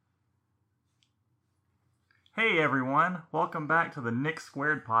Hey everyone, welcome back to the Nick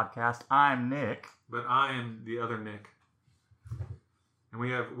Squared podcast. I'm Nick. But I am the other Nick. And we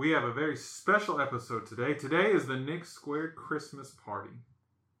have a very special episode today. Today is the Nick Squared Christmas party.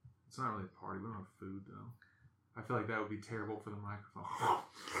 It's not really a party. We don't have food, though. I feel like that would be terrible for the microphone.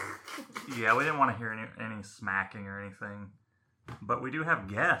 Yeah, we didn't want to hear any smacking or anything. But we do have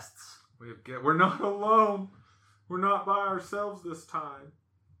guests. We're not alone. We're not by ourselves this time.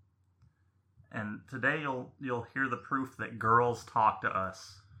 And today you'll hear the proof that girls talk to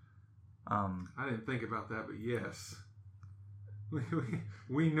us. I didn't think about that, but yes.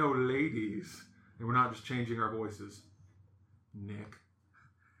 We know ladies. And we're not just changing our voices. Nick.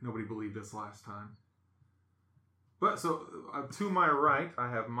 Nobody believed us last time. But so, to my right, I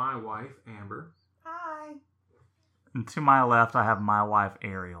have my wife, Amber. Hi. And to my left, I have my wife,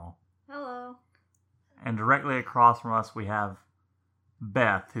 Ariel. Hello. And directly across from us, we have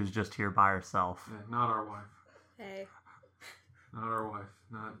Beth, who's just here by herself. Yeah, not our wife. Hey. Not our wife.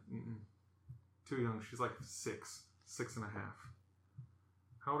 Too young. She's like 6 and a half.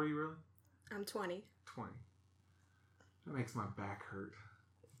 How old are you really? I'm 20. 20. That makes my back hurt.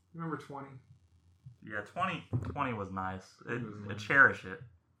 Remember 20? Yeah, 20 was nice. I nice. cherish it.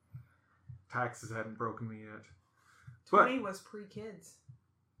 Taxes hadn't broken me yet. 20 was pre-kids.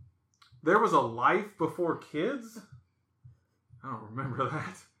 There was a life before kids? I don't remember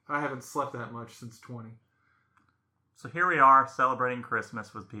that. I haven't slept that much since 20. So here we are celebrating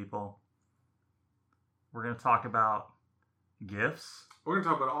Christmas with people. We're going to talk about gifts. We're going to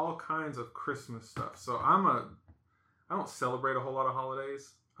talk about all kinds of Christmas stuff. So I don't celebrate a whole lot of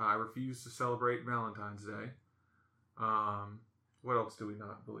holidays. I refuse to celebrate Valentine's Day. What else do we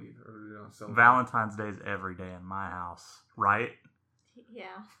not believe or do we not celebrate? Valentine's Day is every day in my house, right?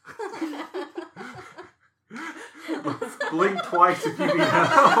 Yeah. Blink twice if you need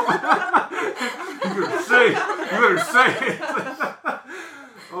help. You better say it.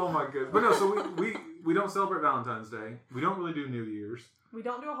 Oh my goodness. But no, so we don't celebrate Valentine's Day. We don't really do New Year's. We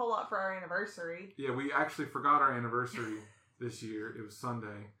don't do a whole lot for our anniversary. Yeah, we actually forgot our anniversary this year. It was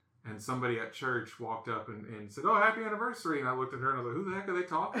Sunday. And somebody at church walked up and said, "Oh, happy anniversry." And I looked at her and I was like, "Who the heck are they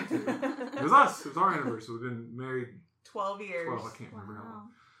talking to?" It was us. It was our anniversary. We've been married 12 years. 12, I can't remember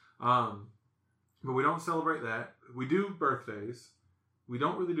how long. But we don't celebrate that. We do birthdays. We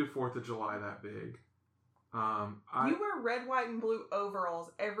don't really do 4th of July that big. You wear red, white, and blue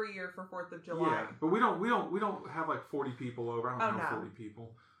overalls every year for 4th of July. Yeah, but we don't have like 40 people over. I don't know 40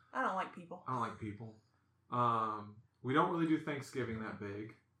 people. I don't like people. We don't really do Thanksgiving that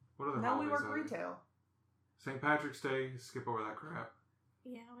big. What other holidays? No, we work are retail. St. Patrick's Day, skip over that crap.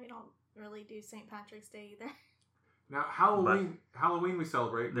 Yeah, we don't really do St. Patrick's Day either. Now, Halloween we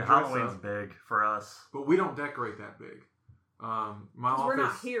celebrate. The Halloween's big for us. But we don't decorate that big. We're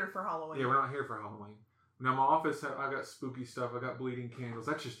not here for Halloween. Yeah, we're not here for Halloween. Now, my office, I got spooky stuff. I got bleeding candles.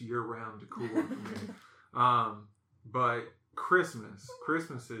 That's just year-round decor for me. But Christmas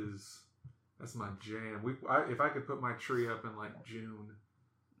that's my jam. If I could put my tree up in like June,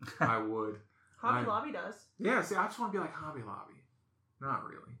 I would. Hobby Lobby does. Yeah, see, I just want to be like Hobby Lobby. Not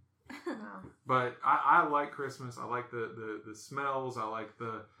really. No. But I like Christmas. I like the smells. I like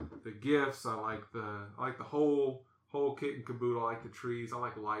the gifts. I like the whole kit and caboodle. I like the trees. I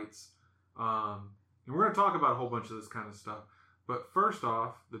like lights. And we're going to talk about a whole bunch of this kind of stuff. But first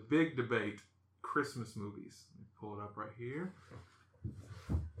off, the big debate, Christmas movies. Let me pull it up right here.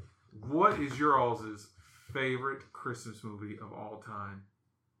 What is your all's favorite Christmas movie of all time?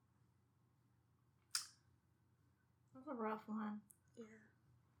 That's a rough one.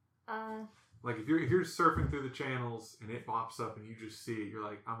 Yeah. Like if you're surfing through the channels and it pops up and you just see it, you're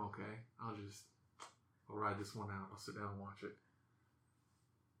like, I'm okay. I'll ride this one out. I'll sit down and watch it.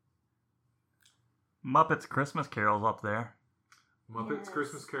 Muppets Christmas Carol's up there. Muppets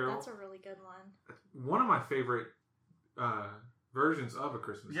Christmas Carol. That's a really good one. One of my favorite versions of a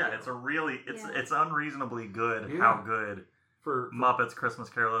Christmas Carol. Yeah, it's unreasonably good how good for Muppets Christmas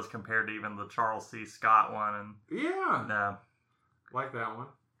Carol is compared to even the Charles C. Scott one. And yeah. Like that one.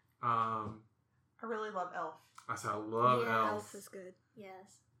 I really love Elf. I love Elf. Elf is good.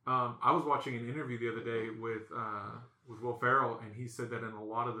 Yes. I was watching an interview the other day with Will Ferrell, and he said that in a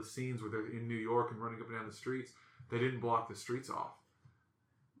lot of the scenes where they're in New York and running up and down the streets, they didn't block the streets off.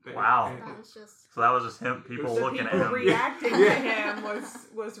 Wow. So that was just him, people looking at him. Reacting to him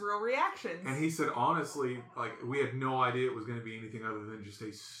was real reactions. And he said, honestly, like, we had no idea it was going to be anything other than just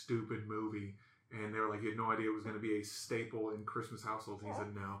a stupid movie. And they were like, you had no idea it was going to be a staple in Christmas households. And he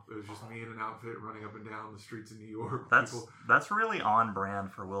said, no, it was just me in an outfit running up and down the streets of New York. That's really on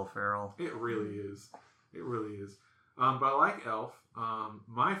brand for Will Ferrell. It really is. It really is. But I like Elf.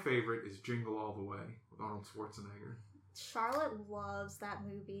 My favorite is Jingle All the Way with Arnold Schwarzenegger. Charlotte loves that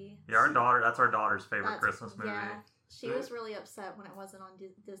movie. Yeah, that's our daughter's favorite Christmas movie. Yeah, she was really upset when it wasn't on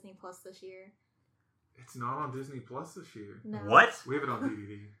Disney Plus this year. It's not on Disney Plus this year. No. What? We have it on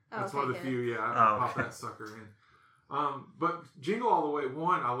DVD. That's okay, one of the few. Yeah, I popped that sucker in. But Jingle All the Way,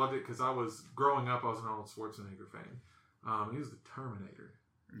 one, I loved it because growing up, I was an Arnold Schwarzenegger fan. He was the Terminator.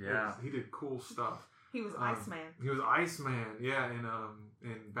 Yeah. He did cool stuff. He was Iceman. He was Iceman, yeah,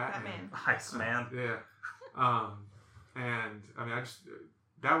 in Batman. Iceman. Yeah. And I mean,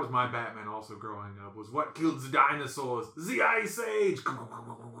 that was my Batman also growing up, was what killed the dinosaurs? The Ice Age!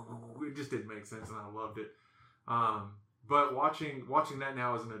 It just didn't make sense, and I loved it. But watching that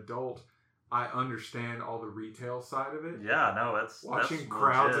now as an adult, I understand all the retail side of it. Yeah, no, that's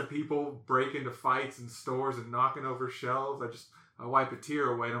crowds legit. of people break into fights in stores and knocking over shelves. I wipe a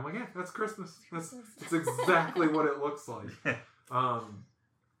tear away, and I'm like, yeah, that's Christmas. That's exactly what it looks like.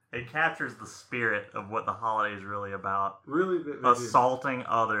 It captures the spirit of what the holiday is really about. Really, assaulting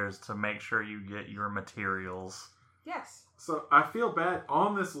others to make sure you get your materials. Yes. So I feel bad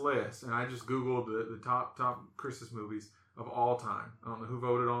on this list, and I just googled the top Christmas movies of all time. I don't know who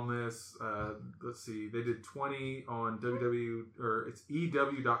voted on this. Let's see, they did 20 on it's EW.com.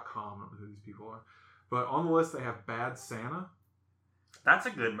 I don't know who these people are, but on the list they have Bad Santa. That's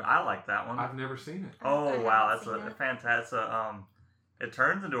a good. I like that one. I've never seen it. Oh wow, that's a fantastic. It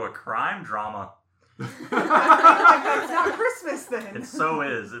turns into a crime drama. It's not Christmas then. It so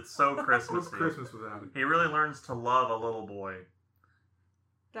is. It's so Christmas. What's Christmas without it? He really learns to love a little boy.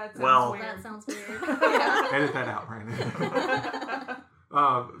 That sounds weird. That sounds weird. Edit that out, Brandon.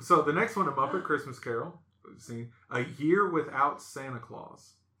 So the next one, A Muppet Christmas Carol. See, A Year Without Santa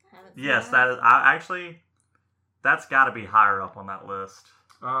Claus. Yes, that is. That's got to be higher up on that list.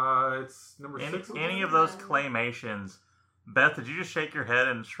 It's number 6. Any of those claymations. Beth, did you just shake your head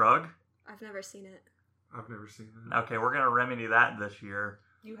and shrug? I've never seen it. I've never seen it. Okay, we're gonna remedy that this year.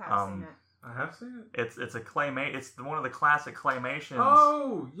 You have seen it. I have seen it. It's a claymation. It's one of the classic claymations.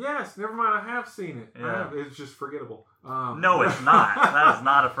 Oh yes, never mind. I have seen it. Yeah. It's just forgettable. No, it's not. That is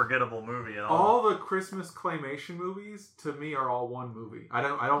not a forgettable movie at all. All the Christmas claymation movies to me are all one movie. I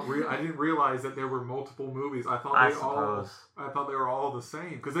didn't realize that there were multiple movies. I thought they were all the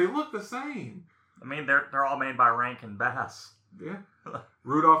same because they look the same. I mean, they're all made by Rankin Bass. Yeah.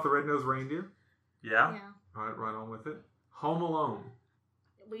 Rudolph the Red-Nosed Reindeer. Yeah. Right on with it. Home Alone.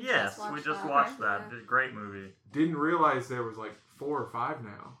 We just watched that. Great movie. Didn't realize there was like 4 or 5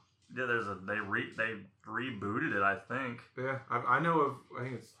 now. Yeah, they rebooted it, I think. Yeah, I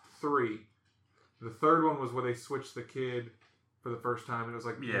think it's 3. The third one was where they switched the kid for the first time, and it was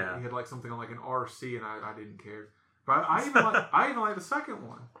like he had like something on like an RC, and I didn't care. But I even like the second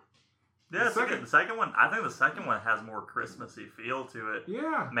one. Yeah, the second one. I think the second one has more Christmassy feel to it.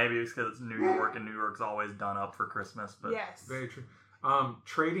 Yeah, maybe it's because it's New York, and New York's always done up for Christmas. But yes, very true.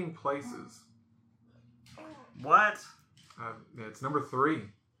 Trading Places. What? It's number 3.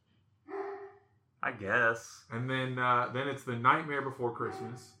 I guess. And then it's The Nightmare Before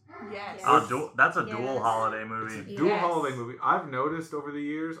Christmas. Yes. That's a dual holiday movie. It's a dual holiday movie. I've noticed over the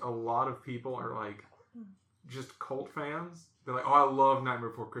years, a lot of people are like just cult fans. They're like, oh, I love Nightmare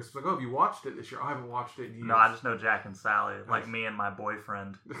Before Christmas. Like, oh, have you watched it this year? I haven't watched it in years. No, I just know Jack and Sally, like me and my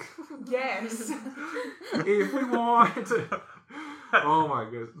boyfriend. Yes. If we want to. Oh my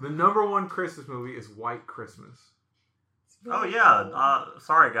goodness. The number 1 Christmas movie is White Christmas. Oh yeah.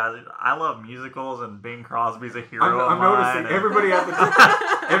 Sorry guys. I love musicals, and Bing Crosby's a hero. I'm noticing everybody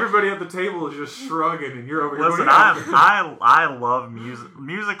at the table is just shrugging, and you're over here. Listen, I love music.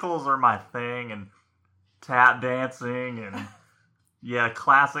 Musicals are my thing, and tap dancing, and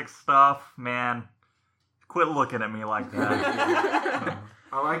classic stuff. Man, quit looking at me like that.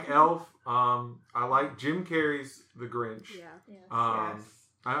 I like Elf. I like Jim Carrey's The Grinch. Yeah. Yes.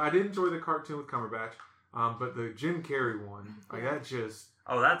 I did enjoy the cartoon with Cumberbatch. But the Jim Carrey one, that just...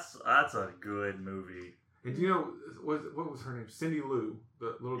 Oh, that's a good movie. And do you know, what was her name? Cindy Lou,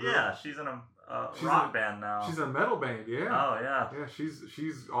 the little girl? Yeah, she's in a rock band now. She's in a metal band, yeah. Oh, yeah. Yeah,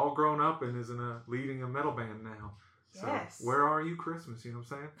 she's all grown up and is leading a metal band now. So, yes. Where are you, Christmas? You know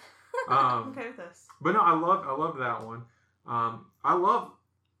what I'm saying? I'm okay with this. But no, I love that one. I love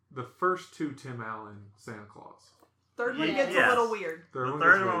the first 2 Tim Allen Santa Claus. Third one gets a little weird. The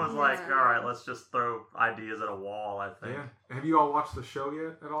third one was like, all right, let's just throw ideas at a wall, I think. Yeah. Have you all watched the show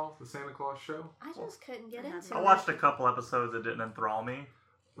yet at all? The Santa Claus show? I just couldn't get into it. I watched a couple episodes that didn't enthrall me.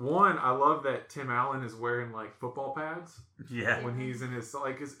 One, I love that Tim Allen is wearing like football pads. Yeah. When he's in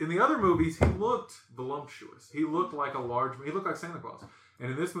the other movies, he looked voluptuous. He looked like Santa Claus.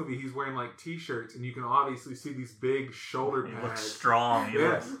 And in this movie, he's wearing like t-shirts, and you can obviously see these big shoulder He pads. looks strong. He's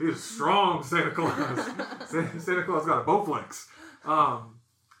a strong Santa Claus. Santa Claus got a Bowflex.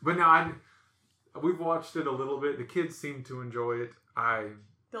 But now we've watched it a little bit. The kids seem to enjoy it.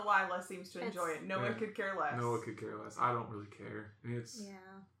 Delilah seems to enjoy it. No one could care less. No one could care less. I don't really care. It's Yeah.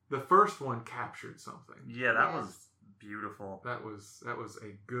 the first one captured something. Yeah, that was beautiful. That was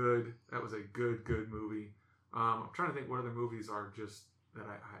a good movie. I'm trying to think what other movies are just that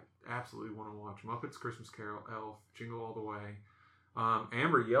I absolutely want to watch. Muppets Christmas Carol, Elf, Jingle All the Way.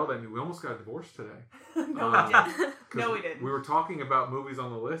 Amber yelled at me. We almost got divorced today. No, we didn't. No, we didn't. We were talking about movies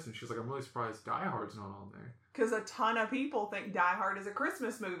on the list, and she's like, "I'm really surprised Die Hard's not on there." Because a ton of people think Die Hard is a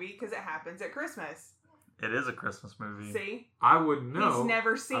Christmas movie because it happens at Christmas. It is a Christmas movie. See? I wouldn't know. He's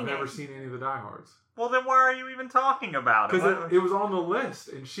never seen I've it. never seen any of the Die Hards. Well, then why are you even talking about it? Because it was on the list,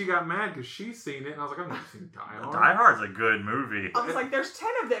 and she got mad because she's seen it, and I was like, I've never seen Die Hard. Die Hard's a good movie. I was like, there's 10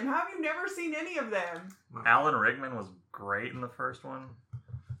 of them. How have you never seen any of them? Alan Rickman was great in the first one.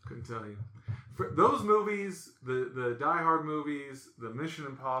 Couldn't tell you. For those movies, the Die Hard movies, the Mission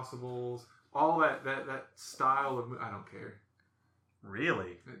Impossibles, all that style of... I don't care.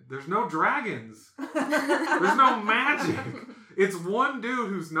 Really? There's no dragons. There's no magic. It's one dude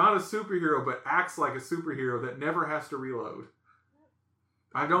who's not a superhero but acts like a superhero that never has to reload.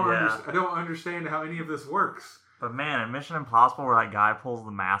 I don't understand how any of this works. But man, in Mission Impossible where that guy pulls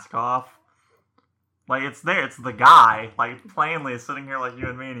the mask off, like it's the guy, like plainly sitting here like you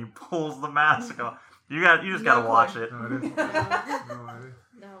and me, and he pulls the mask off. You just gotta watch it. No, I didn't. No, I didn't.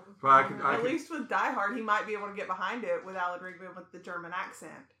 No. But At least with Die Hard, he might be able to get behind it with Alan Rickman with the German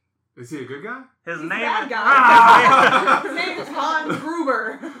accent. Is he a good guy? His He's name a bad is... guy. His name is Hans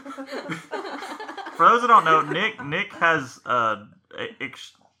Gruber. For those who don't know, Nick has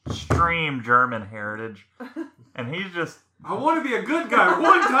extreme German heritage, and he's just... I want to be a good guy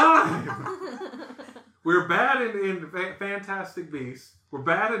one time. We're bad in Fantastic Beasts. We're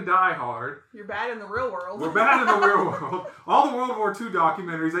bad in Die Hard. You're bad in the real world. We're bad in the real world. All the World War II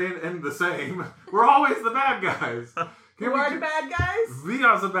documentaries end the same. We're always the bad guys. Who are the bad guys? We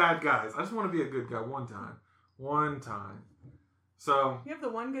are the bad guys. I just want to be a good guy one time. One time. So you have the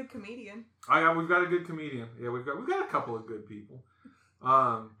one good comedian. We've got a good comedian. Yeah, we've got a couple of good people.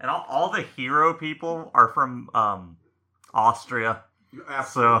 And all the hero people are from Austria.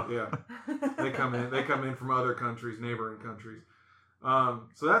 Absolutely, yeah. They come in from other countries, neighboring countries.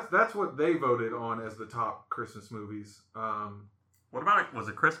 So that's what they voted on as the top Christmas movies. What about it? Was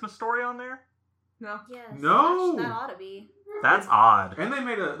a Christmas Story on there? No. Yes. No. That ought to be. That's odd. And they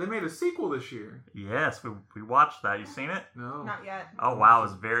made a sequel this year. Yes, we watched that. You seen it? No. Not yet. Oh wow, it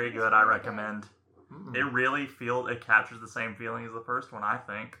was very good. I really recommend. Mm-mm. It really it captures the same feeling as the first one, I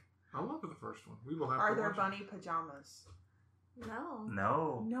think. I love the first one. We will have Are to there watch bunny pajamas? No.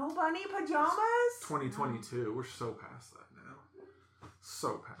 No. No bunny pajamas? 2022. We're so past that now.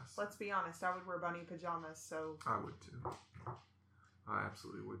 So past. Let's be honest. I would wear bunny pajamas, so... I would too. I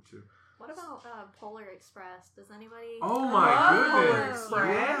absolutely would too. What about Polar Express? Does anybody? Oh my Oh, goodness! Express.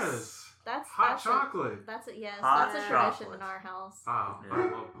 Yes. That's Hot chocolate. That's a yes. Hot That's a tradition chocolate. in our house. Oh, Yeah.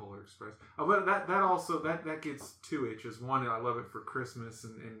 I love Polar Express. Oh, but that also gets two itches. One, I love it for Christmas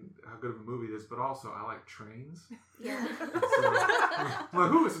and how good of a movie it is. But also, I like trains. Yeah. I'm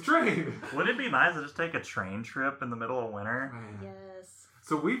like, who is a train? Wouldn't it be nice to just take a train trip in the middle of winter? Man. Yes.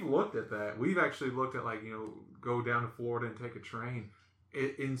 So we've looked at that. We've actually looked at go down to Florida and take a train.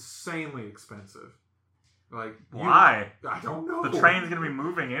 Insanely expensive. Like Why? I don't know. The train's gonna be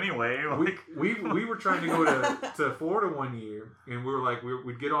moving anyway. Like We were trying to go to Florida one year, and we were like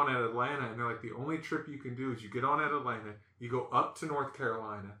we'd get on at Atlanta, and they're like the only trip you can do is you get on at Atlanta, you go up to North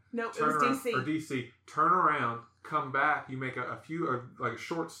Carolina, Nope, it turn was around, DC. or DC, turn around, come back, you make a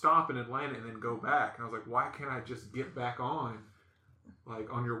short stop in Atlanta, and then go back. And I was like, why can't I just get back on?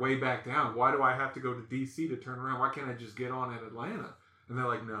 Like on your way back down, why do I have to go to DC to turn around? Why can't I just get on at Atlanta? And they're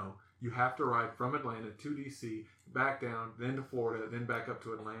like, no, you have to ride from Atlanta to DC, back down, then to Florida, then back up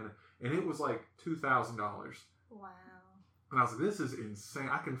to Atlanta. And it was like $2,000. Wow. And I was like, this is insane.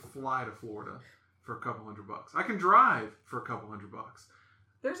 I can fly to Florida for a couple $100. I can drive for a couple $100.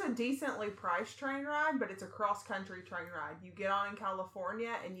 There's a decently priced train ride, but it's a cross-country train ride. You get on in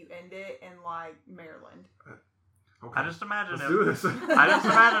California, and you end it in, like, Maryland. Okay. I just imagine Let's do this. I just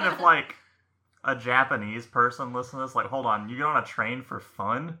imagine if like a Japanese person listened to this, like, hold on, you get on a train for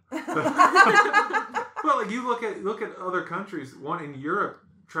fun? Well, like you look at other countries. One in Europe,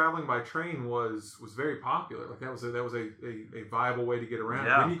 traveling by train was very popular. Like that was a viable way to get around.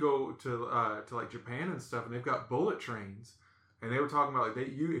 Yeah. Then you go to like Japan and stuff, and they've got bullet trains And they were talking about like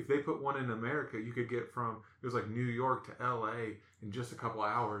if they put one in America, you could get from it was like New York to LA in just a couple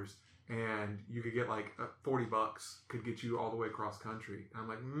hours, and you could get like $40 could get you all the way across country. And I'm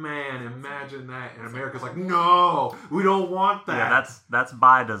like, man, imagine that. And America's like, no, we don't want that. Yeah, that's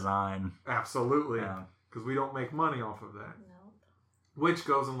by design. Absolutely, because we don't make money off of that. No. Which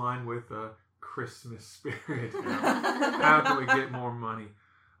goes in line with the Christmas spirit. How can we get more money?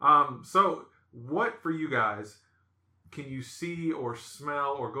 So what for you guys? Can you see or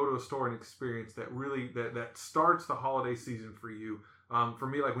smell or go to a store and experience that really that starts the holiday season for you? For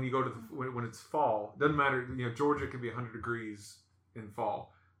me, like when you go to when it's fall, doesn't matter. Georgia can be 100 degrees in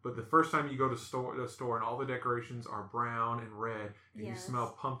fall, but the first time you go to the store and all the decorations are brown and red, and you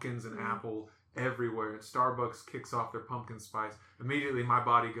smell pumpkins and apple everywhere, and Starbucks kicks off their pumpkin spice. Immediately, my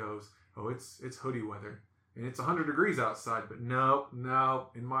body goes, "Oh, it's hoodie weather, and it's 100 degrees outside." But no,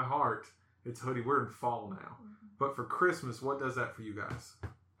 in my heart, it's hoodie. We're in fall now. But for Christmas, what does that for you guys?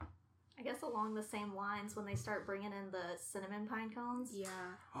 I guess along the same lines, when they start bringing in the cinnamon pine cones. Yeah.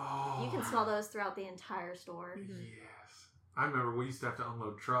 Oh, You can smell those throughout the entire store. Yes. I remember we used to have to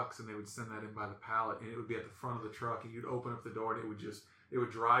unload trucks, and they would send that in by the pallet, and it would be at the front of the truck, and you'd open up the door, and it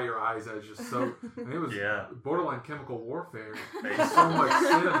would dry your eyes as just so. And it was borderline chemical warfare. So much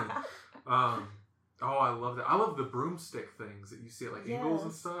cinnamon. I love that. I love the broomstick things that you see at like Ingles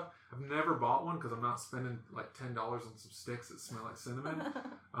and stuff. I've never bought one because I'm not spending like $10 on some sticks that smell like cinnamon.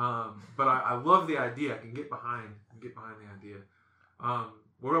 But I love the idea. I can get behind the idea.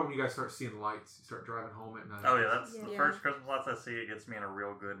 What about when you guys start seeing lights? You start driving home at night. Oh yeah, that's the first Christmas lights I see. It gets me in a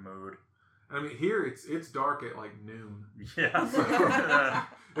real good mood. I mean, here it's dark at like noon. Yeah.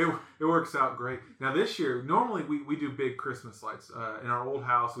 So it works out great. Now this year, normally we do big Christmas lights. In our old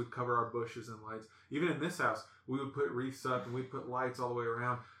house, we'd cover our bushes in lights. Even in this house, we would put wreaths up and we'd put lights all the way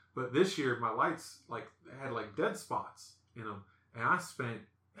around. But this year, my lights had like dead spots in them, and I spent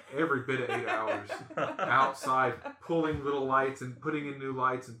every bit of 8 hours outside pulling little lights and putting in new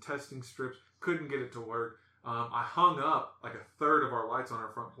lights and testing strips. Couldn't get it to work. I hung up like a third of our lights on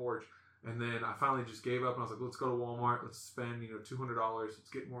our front porch. And then I finally just gave up, and I was like, let's go to Walmart. Let's spend, $200. Let's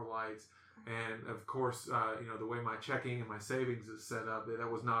get more lights. And, of course, the way my checking and my savings is set up,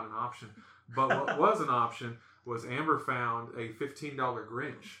 that was not an option. But what was an option was Amber found a $15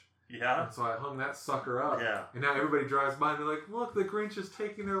 Grinch. Yeah. And so I hung that sucker up. Yeah. And now everybody drives by, and they're like, look, the Grinch is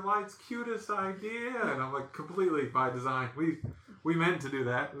taking their lights. Cutest idea. And I'm like, completely by design. We meant to do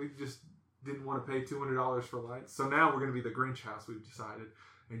that. We just didn't want to pay $200 for lights. So now we're going to be the Grinch house, we've decided.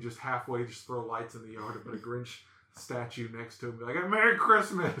 And just halfway, just throw lights in the yard and put a Grinch statue next to him. Be like, Merry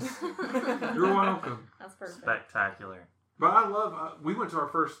Christmas! You're welcome. That's perfect. Spectacular. But I love, we went to our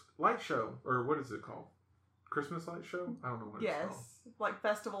first light show, or what is it called? Christmas light show? I don't know what it's called. Yes, like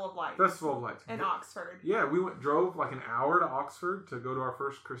Festival of Lights. Festival of Lights. In Oxford. Yeah, we drove like an hour to Oxford to go to our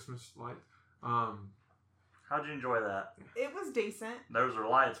first Christmas light. How'd you enjoy that? It was decent. Those were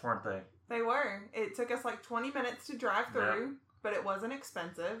lights, weren't they? They were. It took us like 20 minutes to drive through. But it wasn't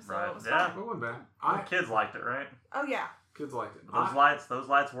expensive, so it was fine. It wasn't bad. The kids liked it, right? Oh, yeah. Kids liked it. Those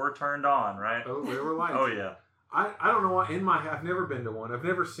lights were turned on, right? Oh, they were lights. Oh, yeah. I don't know what, I've never been to one. I've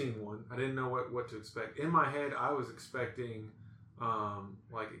never seen one. I didn't know what to expect. In my head, I was expecting,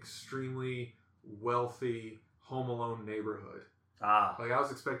 like, extremely wealthy Home Alone neighborhood. Like, I was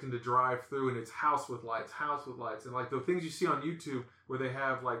expecting to drive through, and it's house with lights. And, like, the things you see on YouTube where they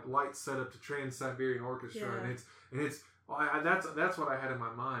have, like, lights set up to Trans-Siberian Orchestra, and it's that's what I had in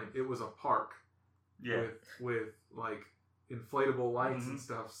my mind. It was a park, with like inflatable lights and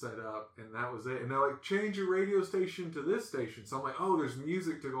stuff set up, and that was it. And they're like, change your radio station to this station. So I'm like, oh, there's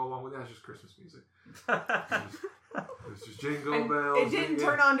music to go along with that. It's just Christmas music. It's just jingle bells. It didn't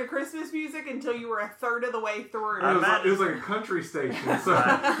turn on to Christmas music until you were a third of the way through. It was like a country station. So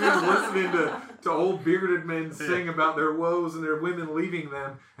you're just listening to old bearded men sing about their woes and their women leaving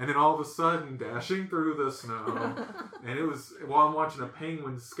them, and then all of a sudden dashing through the snow. And it was while I'm watching a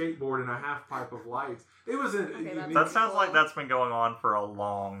penguin skateboard in a half pipe of lights. It was that sounds like that's been going on for a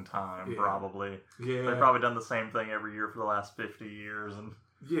long time, probably. Yeah. They've probably done the same thing every year for the last 50 years. And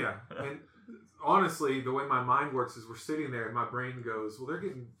honestly, the way my mind works is we're sitting there and my brain goes, well, they're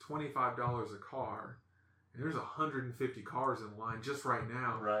getting $25 a car. And there's 150 cars in line just right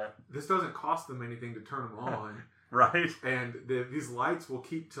now. Right. This doesn't cost them anything to turn them on. Right. And these lights will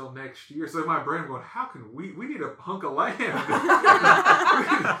keep till next year. So in my brain, I'm going, how can we need a hunk of land.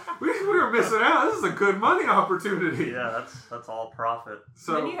 we were missing out. This is a good money opportunity. Yeah, that's all profit.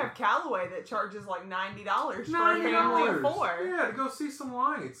 So then you have Callaway that charges like $90 for a $90. family of 4. Yeah, to go see some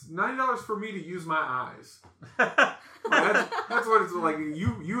lights. $90 for me to use my eyes. That's what it's like.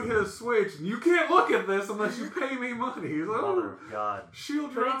 You hit a switch and you can't look at this unless you pay me money. It's like, Mother of God.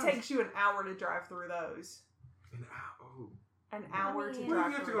 Shield your But eyes. it takes you an hour to drive through those. An hour to mean-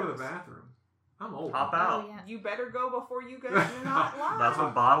 drive What if you have to through go to the those. bathroom? I'm old. Hop out. Oh, yeah. You better go before you go. You're not live. That's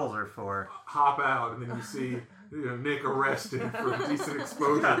what bottles are for. Hop out, and then you see Nick arrested for decent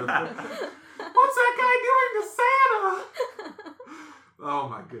exposure. What's that guy doing to Santa? Oh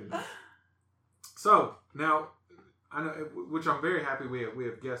my goodness. So now, I know, which I'm very happy we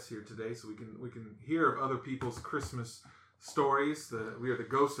have guests here today, so we can hear of other people's Christmas stories. We are the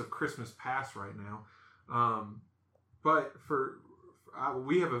ghosts of Christmas past right now. But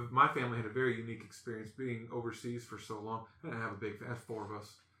my family had a very unique experience being overseas for so long. I didn't have a big, that's 4 of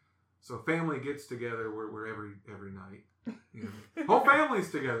us. So family gets together. We're every night. You know. Whole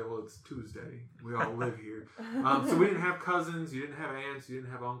family's together. Well, it's Tuesday. We all live here. So we didn't have cousins. You didn't have aunts. You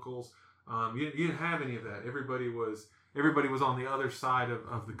didn't have uncles. You didn't have any of that. Everybody was on the other side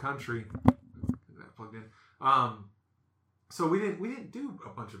of the country. That plugged in. So we didn't do a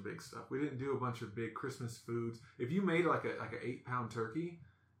bunch of big stuff. We didn't do a bunch of big Christmas foods. If you made like an 8-pound turkey,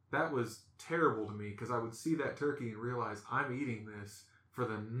 that was terrible to me because I would see that turkey and realize I'm eating this for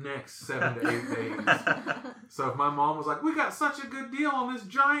the next 7 to 8 days. So if my mom was like, "We got such a good deal on this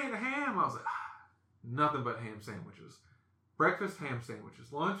giant ham," I was like, nothing but ham sandwiches. Breakfast, ham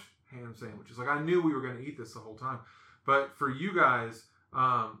sandwiches. Lunch, ham sandwiches. Like I knew we were going to eat this the whole time. But for you guys,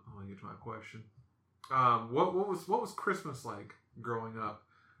 let me get to my question. What was Christmas like growing up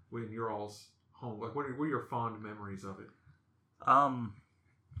when you're all's home? Like what are your fond memories of it?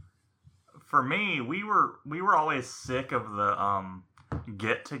 For me, we were always sick of the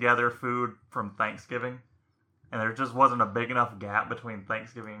get together food from Thanksgiving, and there just wasn't a big enough gap between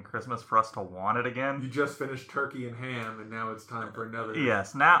Thanksgiving and Christmas for us to want it again. You just finished turkey and ham, and now it's time for another.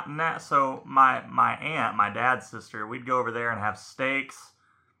 Yes, now so my aunt, my dad's sister, we'd go over there and have steaks,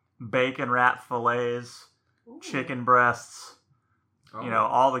 bacon wrapped fillets, chicken breasts,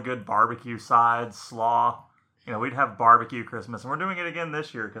 all the good barbecue sides, slaw. We'd have barbecue Christmas, and we're doing it again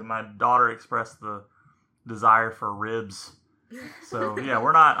this year because my daughter expressed the desire for ribs. So yeah,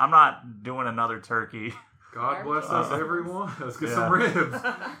 I'm not doing another turkey. God bless us, everyone. Let's get some ribs.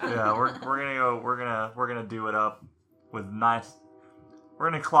 Yeah, we're gonna do it up with nice. We're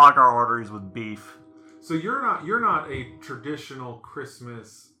gonna clog our arteries with beef. So you're not a traditional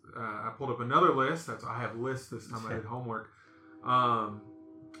Christmas. I pulled up another list. I have lists this time. I did homework.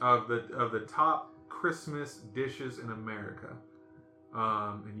 Of the top Christmas dishes in America,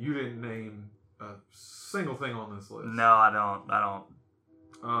 and you didn't name a single thing on this list. No, I don't.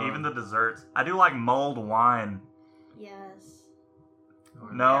 Even the desserts. I do like mulled wine. Yes.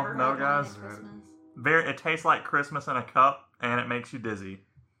 No, guys. Christmas. It tastes like Christmas in a cup, and it makes you dizzy.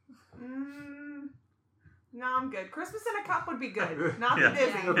 No, I'm good. Christmas in a cup would be good. Not Yeah. the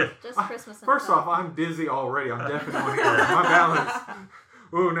dizzy. Yeah, just Christmas in a First cup. off, I'm dizzy already. I'm definitely my balance.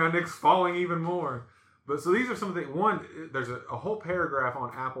 Ooh, now Nick's falling even more. But so these are some of the there's a whole paragraph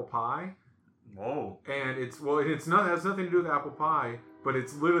on apple pie. Whoa. And it has nothing to do with apple pie, but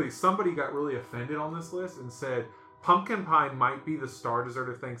it's literally somebody got really offended on this list and said pumpkin pie might be the star dessert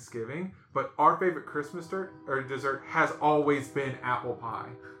of Thanksgiving, but our favorite Christmas dessert has always been apple pie.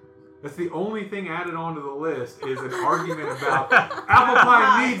 That's the only thing added onto the list is an argument about apple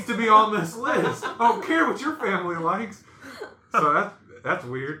pie needs to be on this list. I don't care what your family likes. So that's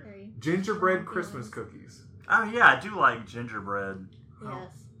weird. Gingerbread Christmas cookies. Oh yeah, I do like gingerbread.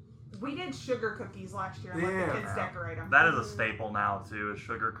 Yes. We did sugar cookies last year and let the kids decorate them. That is a staple now too, is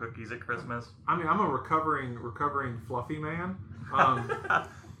sugar cookies at Christmas. I mean, I'm a recovering fluffy man.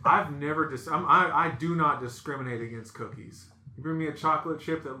 I've never I do not discriminate against cookies. You bring me a chocolate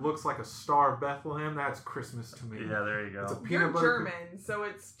chip that looks like a Star of Bethlehem, that's Christmas to me. Yeah, there you go. It's a peanut You're butter German, so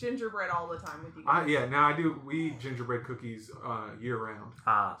it's gingerbread all the time with you guys. we eat gingerbread cookies year round.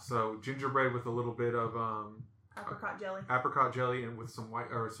 So gingerbread with a little bit of apricot jelly and with some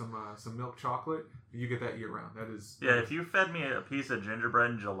some milk chocolate. You get that year round. That is if you fed me a piece of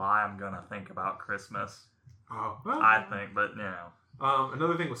gingerbread in July, I'm gonna think about Christmas. Oh, well, I think, but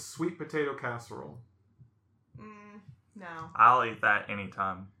another thing was sweet potato casserole. No. I'll eat that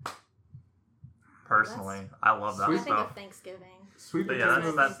anytime. Personally, I love that I think stuff. of Thanksgiving. Sweet But potato.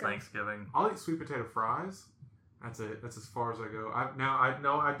 yeah, that's Thanksgiving. I'll eat sweet potato fries. That's it. That's as far as I go.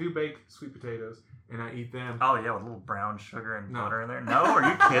 I do bake sweet potatoes and I eat them. Oh yeah, with a little brown sugar and butter in there. No, are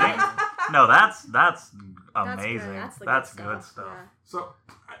you kidding? No, that's amazing. That's good Good stuff. Yeah. So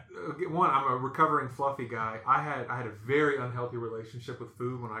I'm a recovering fluffy guy. I had a very unhealthy relationship with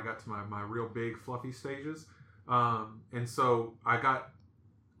food when I got to my real big fluffy stages. And so I got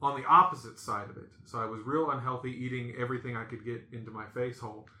on the opposite side of it. So I was real unhealthy, eating everything I could get into my face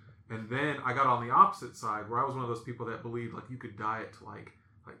hole. And then I got on the opposite side where I was one of those people that believed like you could diet to like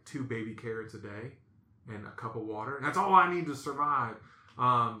 2 baby carrots a day and a cup of water. And that's all I need to survive.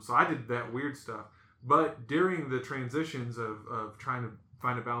 So I did that weird stuff. But during the transitions of trying to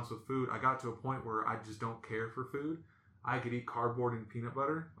find a balance with food, I got to a point where I just don't care for food. I could eat cardboard and peanut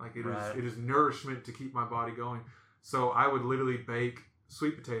butter. Like it is nourishment to keep my body going. So I would literally bake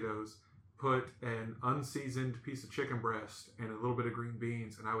sweet potatoes, put an unseasoned piece of chicken breast and a little bit of green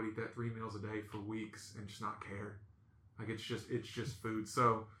beans, and I would eat that 3 meals a day for weeks and just not care. Like it's just food.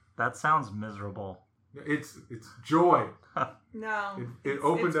 So that sounds miserable. It's joy. No, it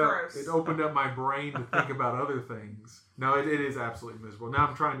opened up gross. It opened up my brain to think about other things. No, it is absolutely miserable. Now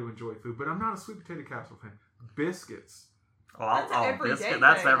I'm trying to enjoy food, but I'm not a sweet potato capsule fan. Biscuits. That's an everyday biscuit. thing.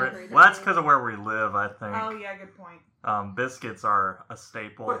 That's Every day. Well, that's because of where we live, I think. Oh yeah, good point. Biscuits are a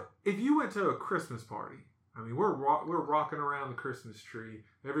staple. But if you went to a Christmas party, I mean, we're rocking around the Christmas tree.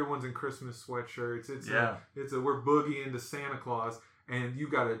 Everyone's in Christmas sweatshirts. We're boogieing to Santa Claus, and you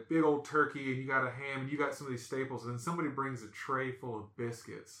got a big old turkey, and you got a ham, and you got some of these staples, and then somebody brings a tray full of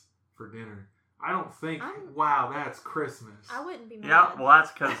biscuits for dinner. I don't think, wow, that's Christmas. I wouldn't be mad. Yeah, well,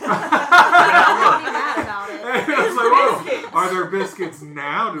 that's because I wouldn't be mad about it. And I was like, whoa, are there biscuits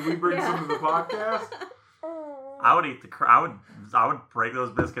now? Did we bring some to the podcast? I would eat I would break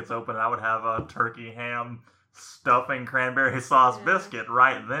those biscuits open, and I would have a turkey, ham, stuffing, cranberry sauce biscuit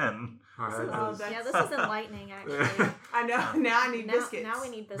right then. This is enlightening, actually. I know. Now I need biscuits. Now we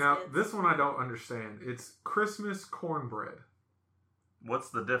need biscuits. Now, this one I don't understand. It's Christmas cornbread.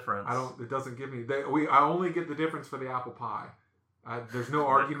 What's the difference? It doesn't give me. I only get the difference for the apple pie. There's no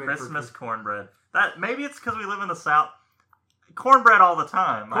argument Christmas cornbread. That maybe it's because we live in the South. Cornbread all the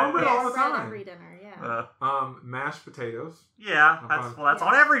time. Cornbread all the time. Every dinner, yeah. Mashed potatoes. Yeah, that's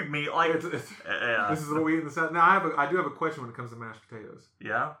on every meal. Like this is what we eat in the South. Now I do have a question when it comes to mashed potatoes.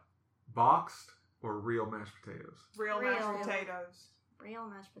 Yeah. Boxed or real mashed potatoes? Real mashed potatoes. Real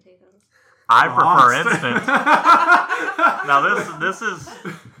mashed potatoes. I prefer instant. Now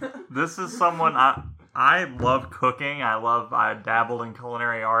this is someone I love cooking. I dabbled in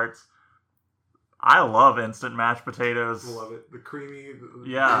culinary arts. I love instant mashed potatoes. Love it. The creamy.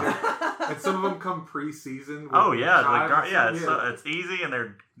 Yeah. And some of them come pre-seasoned. Oh yeah, it's easy and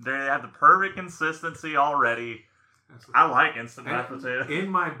they have the perfect consistency already. Absolutely. I like instant mashed potatoes. In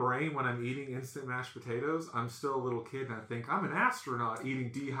my brain, when I'm eating instant mashed potatoes, I'm still a little kid and I think I'm an astronaut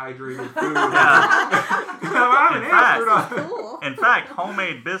eating dehydrated food. I'm an astronaut. Cool. In fact,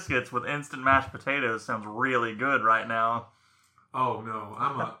 homemade biscuits with instant mashed potatoes sounds really good right now. Oh no,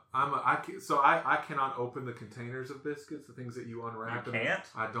 I cannot open the containers of biscuits, the things that you unwrap. You can't?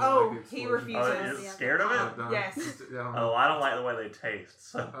 I don't like the explosion. He refuses. You're scared of it? Yes. I don't like the way they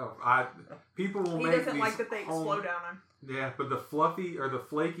taste. So. People will he make doesn't these like that they explode on him. Yeah, but the fluffy or the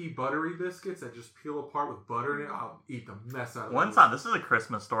flaky buttery biscuits that just peel apart with butter in it, I'll eat the mess out of One time, this is a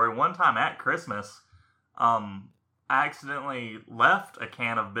Christmas story. One time at Christmas, I accidentally left a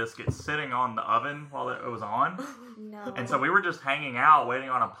can of biscuits sitting on the oven while it was on. No. And so we were just hanging out, waiting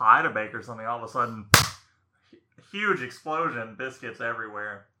on a pie to bake or something. All of a sudden, huge explosion, biscuits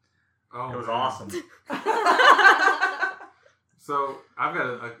everywhere. Oh, it was awesome. So I've got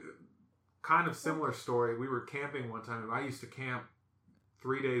a kind of similar story. We were camping one time. I used to camp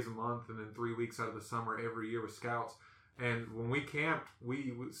 3 days a month and then 3 weeks out of the summer every year with scouts. And when we camped,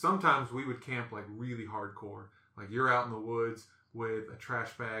 sometimes we would camp like really hardcore. Like you're out in the woods with a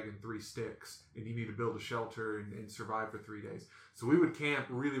trash bag and 3 sticks, and you need to build a shelter and survive for 3 days. So we would camp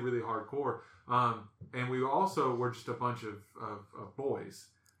really, really hardcore. And we also were just a bunch of boys.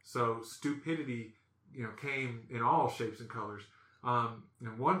 So stupidity, came in all shapes and colors.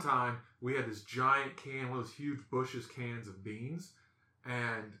 And one time we had this giant can, one of those huge Bush's cans of beans,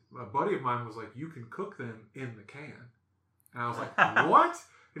 and a buddy of mine was like, "You can cook them in the can." And I was like, "What?"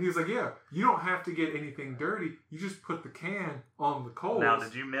 And he was like, "Yeah, you don't have to get anything dirty. You just put the can on the coals." Now,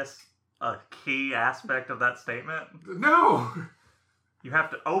 did you miss a key aspect of that statement? No. You have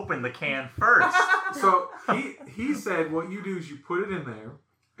to open the can first. So he said, what you do is you put it in there,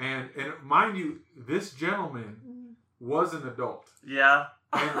 and mind you, this gentleman was an adult. Yeah.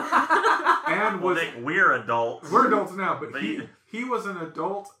 And was we're adults. We're adults now, but he was an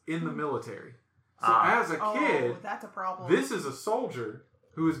adult in the military. So as a kid, that's a problem. This is a soldier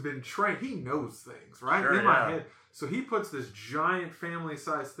who has been trained. He knows things, right? Sure, in my head. So he puts this giant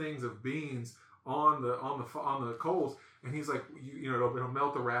family-sized things of beans on the coals, and he's like, you know, it'll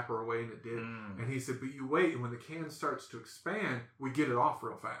melt the wrapper away, and it did. And he said, but you wait, and when the can starts to expand, we get it off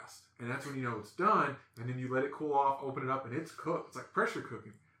real fast, and that's when you know it's done. And then you let it cool off, open it up, and it's cooked. It's like pressure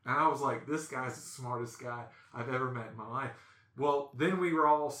cooking. And I was like, this guy's the smartest guy I've ever met in my life. Well, then we were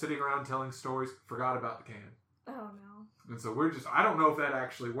all sitting around telling stories, forgot about the can. Oh no. And so I don't know if that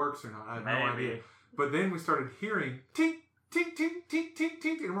actually works or not. I have no idea. But then we started hearing tink, tink, tink, tink, tink,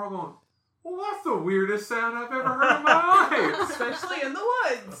 tink, and we're all going, well, that's the weirdest sound I've ever heard in my life. Especially in the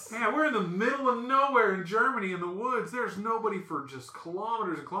woods. Yeah, we're in the middle of nowhere in Germany in the woods. There's nobody for just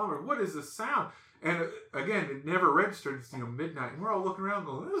kilometers and kilometers. What is this sound? And again, it never registered. It's midnight, and we're all looking around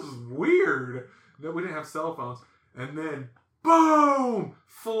going, this is weird. No, we didn't have cell phones. And then, boom!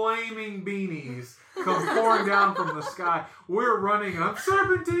 Flaming beanies come pouring down from the sky. We're running, and I'm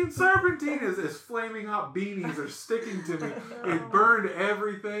serpentine, serpentine, as flaming hot beanies are sticking to me. It burned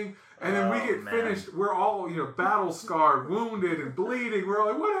everything. And then we get finished. We're all, battle scarred, wounded, and bleeding. We're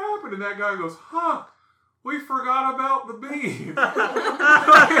like, what happened? And that guy goes, we forgot about the beans.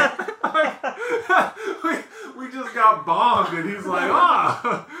 we just got bombed, and he's like,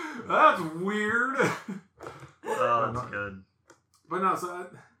 that's weird. Oh, that's good. But no, so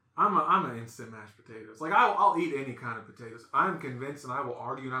I'm an instant mashed potatoes. Like I'll eat any kind of potatoes. I'm convinced, and I will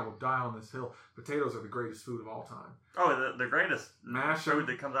argue, and I will die on this hill. Potatoes are the greatest food of all time. Oh, the greatest mash food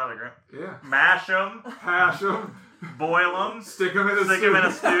that comes out of the ground. Yeah. Mash them, hash them, boil them, stick them in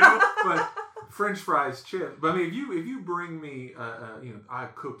a stew. But French fries, chips. But I mean, if you bring me, I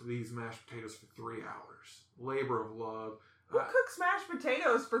cooked these mashed potatoes for 3 hours. Labor of love. Who cooks mashed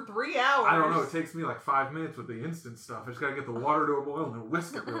potatoes for 3 hours? I don't know. It takes me like 5 minutes with the instant stuff. I just gotta get the water to a boil and then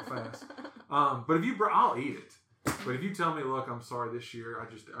whisk it real fast. But if I'll eat it. But if you tell me, look, I'm sorry, this year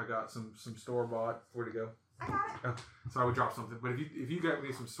I got some store bought. Where'd it go? I got it. Oh, sorry, we dropped something. But if you got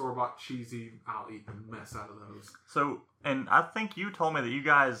me some store bought cheesy, I'll eat the mess out of those. So, and I think you told me that you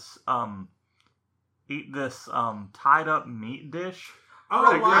guys eat this tied up meat dish.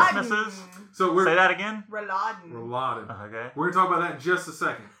 Oh, at Christmases. So say that again. Rouladen. Okay. We're gonna talk about that in just a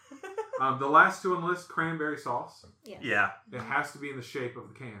second. The last two on the list: cranberry sauce. Yes. Yeah. It has to be in the shape of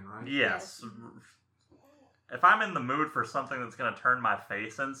the can, right? Yes. If I'm in the mood for something that's gonna turn my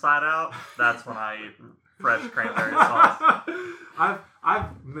face inside out, that's when I eat fresh cranberry sauce. I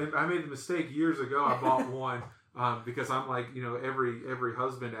made the mistake years ago. I bought one. Because I'm like, every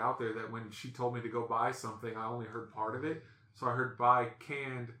husband out there that when she told me to go buy something, I only heard part of it. So I heard buy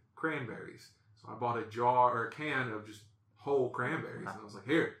canned cranberries. So I bought a jar or a can of just whole cranberries. And I was like,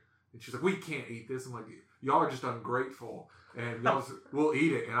 here. And she's like, we can't eat this. I'm like, y'all are just ungrateful. And y'all we'll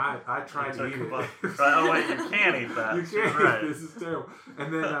eat it. And I tried to eat it. Oh, wait, you can't eat that. You can't eat this. Is terrible.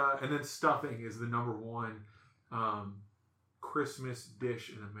 And then stuffing is the number one Christmas dish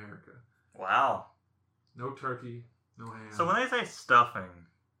in America. Wow. No turkey, no ham. So when they say stuffing,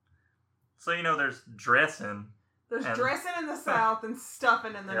 there's dressing. There's dressing in the South and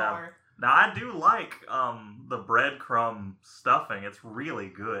stuffing in the North. Now, I do like the breadcrumb stuffing. It's really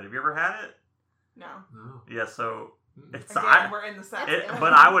good. Have you ever had it? No. Yeah, so it's... we're in the South.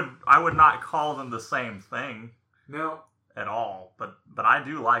 But I would not call them the same thing. No. At all. But I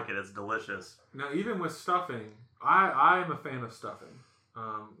do like it. It's delicious. Now, even with stuffing, I am a fan of stuffing.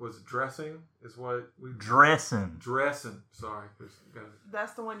 Was dressing is what we... Dressing. Sorry.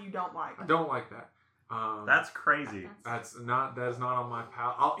 That's the one you don't like. I don't like that. That's crazy. That is not on my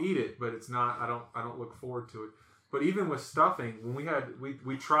palate. I'll eat it, but it's not. I don't look forward to it. But even with stuffing, when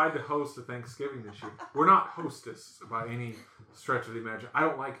we tried to host a Thanksgiving this year. We're not hostess by any stretch of the imagination. I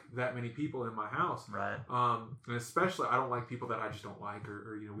don't like that many people in my house. Right. And especially I don't like people that I just don't like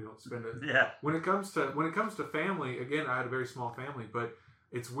or we don't spend it. Yeah. When it comes to family, again, I had a very small family, but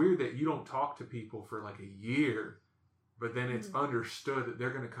it's weird that you don't talk to people for like a year, but then it's understood that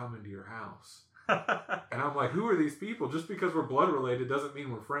they're going to come into your house. And I'm like, who are these people? Just because we're blood related doesn't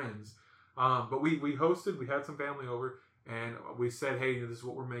mean we're friends. But we hosted, we had some family over, and we said, hey, this is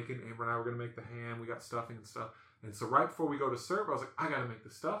what we're making. Amber and I were going to make the ham. We got stuffing and stuff. And so right before we go to serve, I was like, I got to make the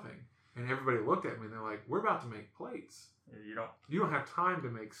stuffing. And everybody looked at me and they're like, we're about to make plates. You don't have time to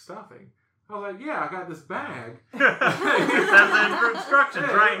make stuffing. I was like, yeah, I got this bag. It says the instructions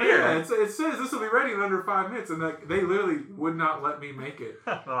right here. Yeah, it says this will be ready in under 5 minutes. And they literally would not let me make it.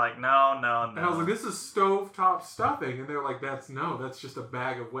 They're like, no. And I was like, this is stovetop stuffing. And they were like, that's just a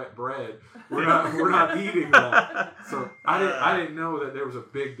bag of wet bread. We're not eating that. So I didn't know that there was a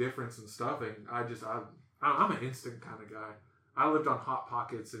big difference in stuffing. I'm an instant kind of guy. I lived on Hot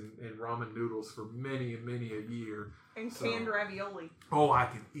Pockets and ramen noodles for many and many a year. And canned ravioli. Oh, I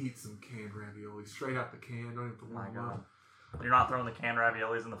can eat some canned ravioli straight out the can. Don't have to warm them up. You're not throwing the canned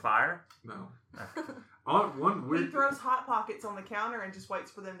raviolis in the fire? No. Okay. One He weird. throws Hot Pockets on the counter and just waits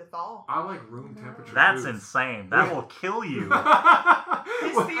for them to thaw. I like room temperature. That's foods. insane. That will kill you. His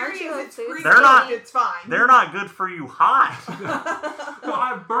Well, theory Aren't you is a it's food free They're not- food, it's fine. They're not good for you hot. well,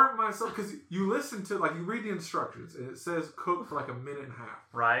 I burnt myself because you listen to, like, you read the instructions and it says cook for like a minute and a half.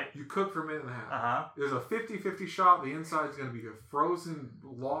 Right? You cook for a minute and a half. Uh-huh. There's a 50-50 shot. The inside is going to be a frozen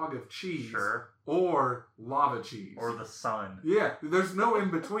log of cheese Sure. or lava cheese. Or the sun. Yeah, there's no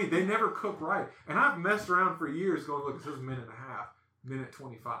in between. They never cook right. And I've messed around for years going, look, it says minute and a half, minute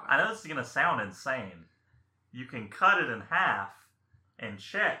 25. I know this is going to sound insane. You can cut it in half and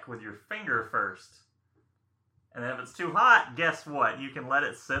check with your finger first. And then if it's too hot, guess what? You can let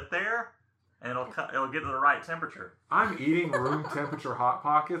it sit there and it'll get to the right temperature. I'm eating room temperature Hot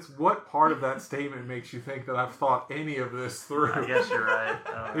Pockets. What part of that statement makes you think that I've thought any of this through? I guess you're right.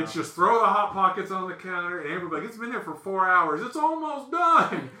 I don't know. It's just throw the Hot Pockets on the counter and everybody, it's been there for 4 hours. It's almost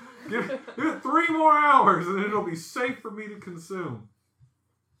done. Give it 3 more hours and it'll be safe for me to consume.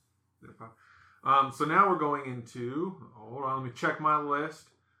 So now we're going into, hold on, let me check my list.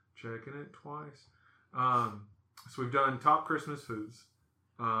 Checking it twice. So we've done top Christmas foods.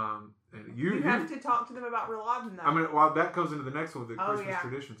 And You have to talk to them about reloading though. I mean, well, that goes into the next one, the Oh, Christmas yeah.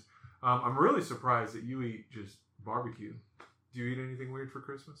 traditions. I'm really surprised that you eat just barbecue. Do you eat anything weird for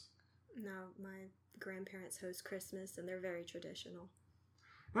Christmas? No, my grandparents host Christmas, and they're very traditional.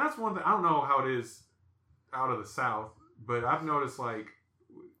 And that's one thing. I don't know how it is out of the South, but I've noticed, like,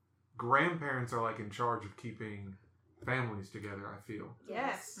 grandparents are, like, in charge of keeping families together, I feel.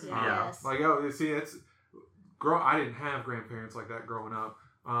 Yes. Yeah. Yes. Like, see, I didn't have grandparents like that growing up.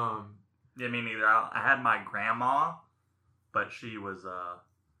 Yeah, me neither. I had my grandma, but she was,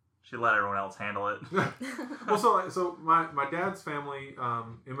 she let everyone else handle it. Well, so my dad's family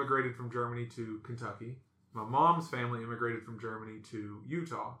immigrated from Germany to Kentucky. My mom's family immigrated from Germany to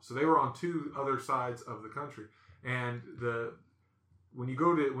Utah. So they were on 2 other sides of the country. And when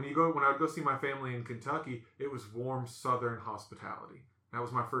I would go see my family in Kentucky, it was warm Southern hospitality. That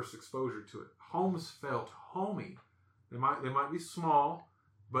was my first exposure to it. Homes felt homey. They might be small,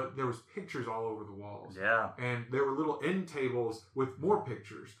 but there was pictures all over the walls. Yeah. And there were little end tables with more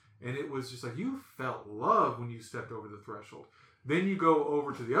pictures. And it was just like, you felt love when you stepped over the threshold. Then you go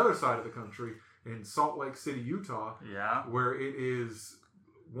over to the other side of the country in Salt Lake City, Utah, Yeah. where it is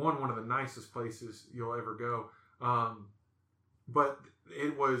one of the nicest places you'll ever go. But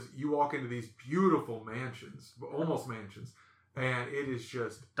it was, you walk into these beautiful mansions, almost mansions, and it is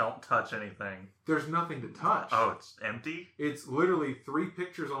just, Don't touch anything. there's nothing to touch. Oh, it's empty? It's literally 3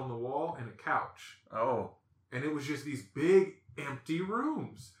 pictures on the wall and a couch. Oh. And it was just these big empty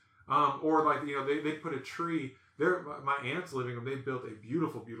rooms. Or like, they put a tree there. My aunt's living room, they built a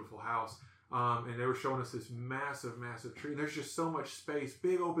beautiful, beautiful house. And they were showing us this massive, massive tree. And there's just so much space,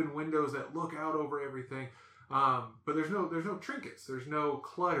 big open windows that look out over everything. But there's no trinkets. There's no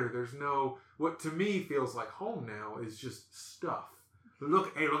clutter. There's no, what to me feels like home now is just stuff.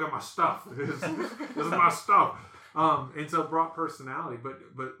 Look at my stuff. This is my stuff. And so it brought personality.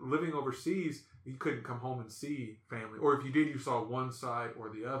 But living overseas, you couldn't come home and see family. Or if you did, you saw one side or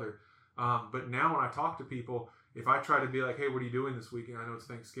the other. But now when I talk to people, if I try to be like, hey, what are you doing this weekend? I know it's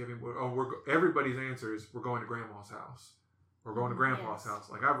Thanksgiving. Everybody's answer is, we're going to grandma's house. We're going to grandpa's house.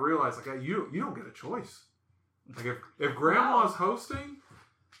 Like, I've realized, like, you don't get a choice. Like, if grandma's hosting,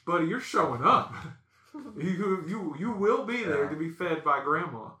 buddy, you're showing up. You will be there to be fed by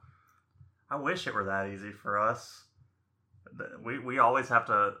grandma. I wish it were that easy for us. We always have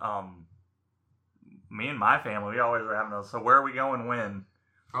to, me and my family, we always are having to, so where are we going when?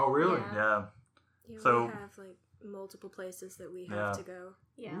 Oh, really? Yeah. Yeah, So- we have like multiple places that we have to go.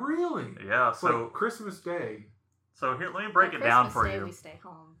 Yeah. Really? Yeah, So so Christmas Day. so here, let me break it down for Christmas Day, you. we stay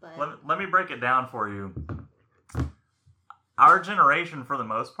home, but Let me break it down for you. Our generation, for the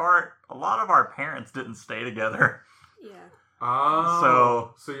most part, a lot of our parents didn't stay together. Yeah.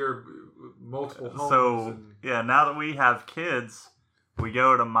 Oh, so you're multiple homes. So and- yeah, now that we have kids, we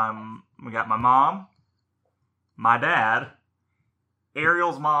go to we got my mom, my dad,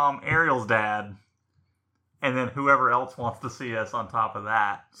 Ariel's mom, Ariel's dad, and then whoever else wants to see us on top of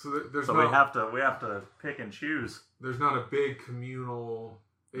that. so there's So no, we have to pick and choose. there's not a big communal.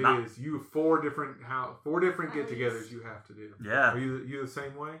 It Not- is you 4 different get-togethers you have to do. Yeah. Are you the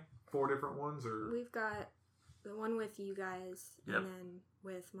same way? 4 different ones, or We've got the one with you guys, Yep. and then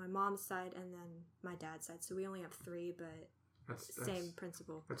with my mom's side, and then my dad's side. So we only have 3, but that's same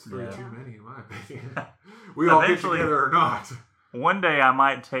principle. That's 3 Yeah. too many, in my opinion. We all get Eventually- together or not. One day I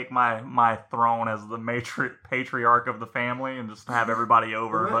might take my throne as the patriarch of the family and just have everybody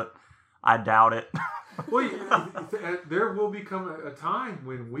over. Well, But I doubt it. Well, there will become a time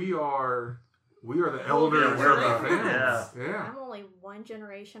when we are the elders of we're our the- families. yeah. Yeah. I'm only one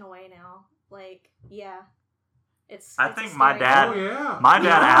generation away now. Like, yeah. It's I it's a think my scary- dad- Oh yeah. my We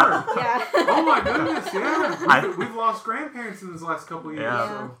dad are. asked- Yeah. Oh my goodness, yeah. I- We've lost grandparents in this last couple of years. Yeah.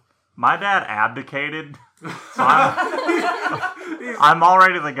 So. My dad abdicated. So He's- I'm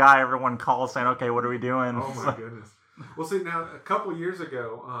already the guy everyone calls saying, "Okay, what are we doing?" Oh my goodness. Well, see, now a couple years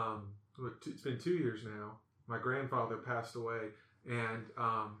ago, it's been 2 years now. My grandfather passed away, and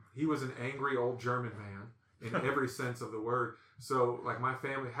he was an angry old German man in every sense of the word. So, like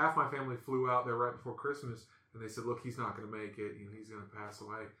half my family flew out there right before Christmas, and they said, "Look, he's not going to make it. He's going to pass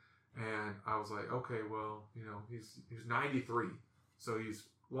away." And I was like, "Okay, well, he's 93, so he's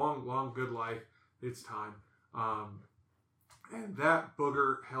long, good life. It's time." And that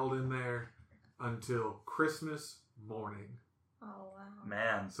booger held in there until Christmas morning. Oh, wow.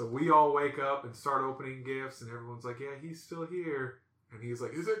 Man, So we all wake up and start opening gifts, and everyone's like, "Yeah, he's still here." And he's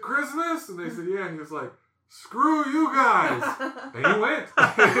like, "Is it Christmas?" And they said, "Yeah." And he was like, "Screw you guys." And he went.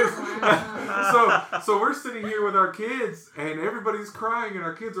 so we're sitting here with our kids, and everybody's crying, and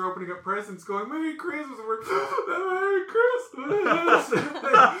our kids are opening up presents going, "Merry Christmas." And we're, "Merry Christmas."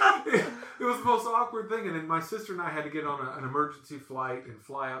 It was the most awkward thing. And then my sister and I had to get on an emergency flight and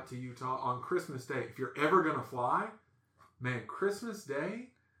fly out to Utah on Christmas Day. If you're ever going to fly, man, Christmas Day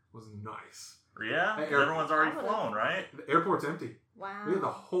was nice. yeah, Hey, everyone's already I would've- flown, right? The airport's empty. Wow. We had the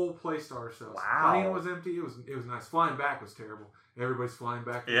whole place to ourselves. Wow. Plane was empty. It was nice. Flying back was terrible. Everybody's flying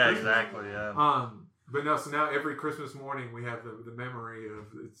back. for Yeah, Christmas. exactly. Yeah. But no, so now every Christmas morning we have the memory of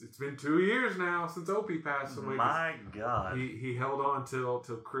it's been 2 years now since Opie passed away. My God. He held on till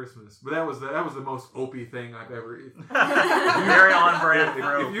Christmas. But that was the most Opie thing I've ever. Very on brand. If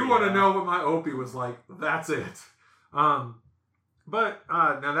for you Opie, want to yeah. know what my Opie was like, that's it. But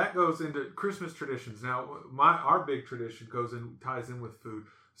now that goes into Christmas traditions. Now our big tradition ties in with food.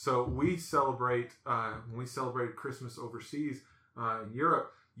 So we celebrate when we celebrated Christmas overseas in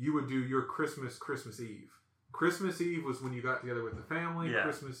Europe. You would do your Christmas Eve. Christmas Eve was when you got together with the family. Yeah.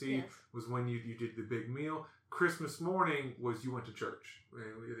 Christmas Eve Yes. was when you did the big meal. Christmas morning was you went to church. And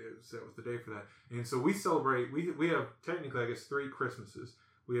that was the day for that. And so we celebrate. We have technically, I guess, 3 Christmases.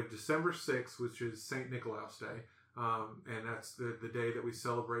 We have December 6th, which is St. Nicolaus Day. And that's the day that we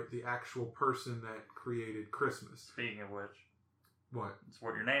celebrate the actual person that created Christmas. Speaking of which, What? it's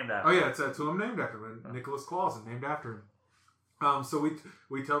what you're named after. Oh yeah, that's who I'm named after. Nicholas Clausen, named after him. So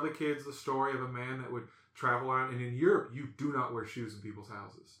we tell the kids the story of a man that would travel around, and in Europe, you do not wear shoes in people's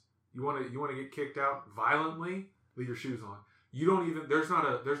houses. You want to get kicked out violently, leave your shoes on. You don't even there's not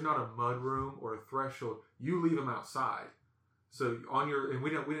a mud room or a threshold. You leave them outside. So and we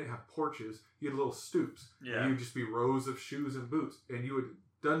didn't have porches. You had little stoops. Yeah. And you'd just be rows of shoes and boots, and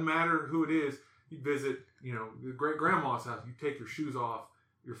doesn't matter who it is. You visit, the great grandma's house. You take your shoes off.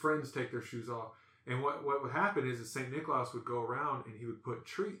 Your friends take their shoes off. And what would happen is St. Nicholas would go around and he would put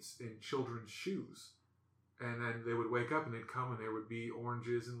treats in children's shoes. And then they would wake up and they'd come and there would be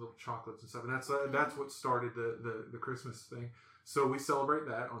oranges and little chocolates and stuff. And that's what started the Christmas thing. So we celebrate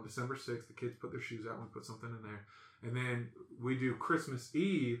that on December 6th. The kids put their shoes out and we put something in there. And then we do Christmas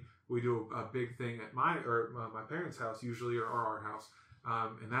Eve. We do a big thing at my parents' house usually, or our house.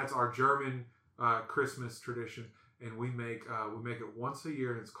 And that's our German Christmas tradition. And we make it once a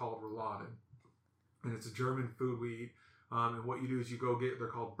year, and it's called Rouladen. And it's a German food we eat. And what you do is you go they're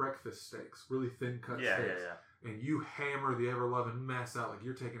called breakfast steaks, really thin cut steaks. Yeah. And you hammer the ever-loving mess out. Like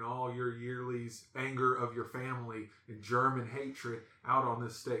you're taking all your yearly's anger of your family and German hatred out on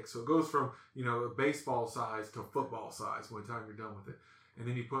this steak. So it goes from, a baseball size to football size by the time you're done with it. And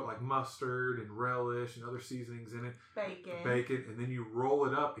then you put like mustard and relish and other seasonings in it. Bacon. And then you roll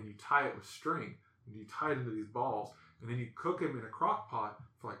it up and you tie it with string. And you tie it into these balls. And then you cook them in a crock pot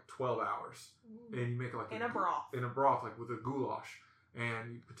for like 12 hours. And you make it like in a broth. In a broth, like with a goulash.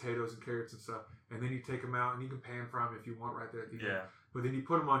 And potatoes and carrots and stuff. And then you take them out and you can pan fry them if you want right there at the end. But then you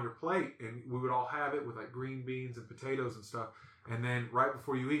put them on your plate and we would all have it with like green beans and potatoes and stuff. And then right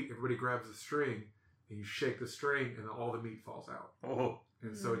before you eat, everybody grabs the string and you shake the string and all the meat falls out. Oh.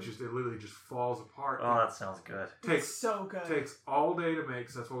 And so it literally just falls apart. Oh, that sounds good. It's so good. Takes all day to make,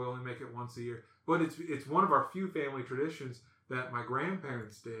 so that's why we only make it once a year. But it's one of our few family traditions that my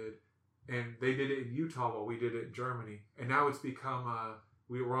grandparents did, and they did it in Utah while we did it in Germany. And now it's become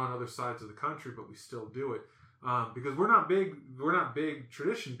we were on other sides of the country, but we still do it because we're not big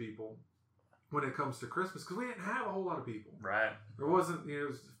tradition people when it comes to Christmas because we didn't have a whole lot of people. Right. There wasn't, it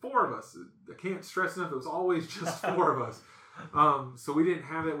was 4 of us. I can't stress enough. It was always just 4 of us. So we didn't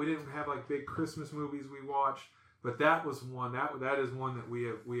have that. We didn't have like big Christmas movies we watched. But that was one that is one that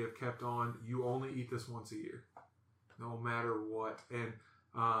we have kept on. You only eat this once a year, no matter what. And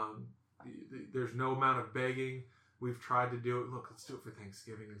there's no amount of begging. We've tried to do it. Look, let's do it for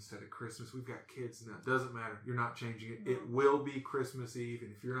Thanksgiving instead of Christmas. We've got kids now. It doesn't matter. You're not changing it. It will be Christmas Eve,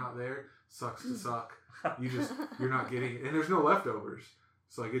 and if you're not there, sucks to suck. You're not getting it, and there's no leftovers.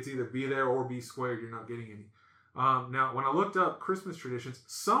 So like it's either be there or be squared. You're not getting any. Now, when I looked up Christmas traditions,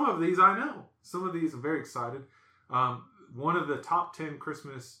 some of these I know. Some of these I'm very excited. One of the top 10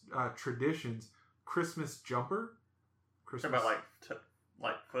 Christmas traditions, Christmas jumper. Christmas. Talking about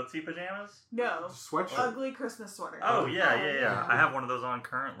like footsie pajamas? No. Sweatshirt. Ugly Christmas sweater. Oh, yeah. I have one of those on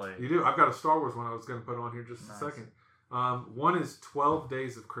currently. You do? I've got a Star Wars one I was going to put on here just a second. One is 12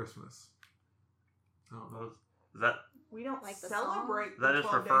 Days of Christmas. I don't know. Is that... We don't like celebrate the 12 days. That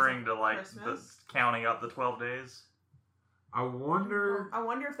is referring to like counting up the 12 days? I wonder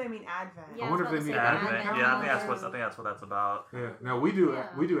if they mean Advent. Yeah, I wonder if they mean Advent. Yeah, I think that's what that's about. Yeah. Now we do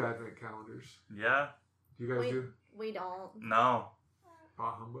Advent calendars. Yeah. You guys do? We don't. No.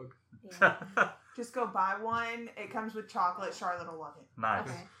 Bah humbug. Yeah. Just go buy one. It comes with chocolate. Charlotte will love it. Nice.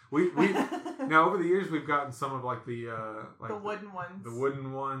 Okay. We now over the years we've gotten some of like the wooden ones. The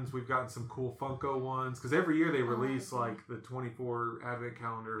wooden ones. We've gotten some cool Funko ones because every year they release like the 24 Advent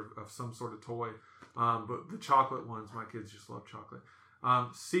calendar of some sort of toy. But the chocolate ones, my kids just love chocolate.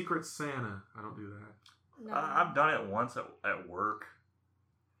 Secret Santa, I don't do that. No. I've done it once at work.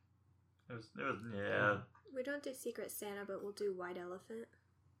 It was yeah. We don't do Secret Santa, but we'll do White Elephant.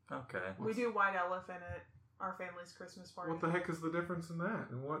 Okay. We do White Elephant at our family's Christmas party. What the heck is the difference in that?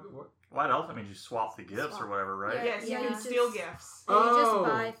 And what? White Elephant means you swap the gifts or whatever, right? Yeah. Yes, you can just steal gifts. You just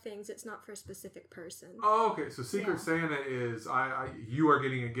buy things. It's not for a specific person. Oh, okay. So Secret Santa is you are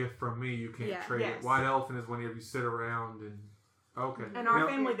getting a gift from me. You can't trade it. White Elephant is whenever you sit around and okay. And our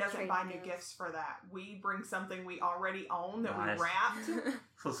family doesn't buy new gifts for that. We bring something we already own that we wrapped.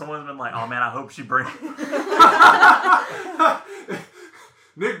 So someone's been like, "Oh man, I hope she brings."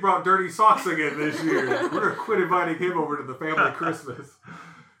 Nick brought dirty socks again this year. We're gonna quit inviting him over to the family Christmas.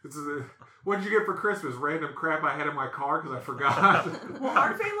 What did you get for Christmas? Random crap I had in my car because I forgot. Well,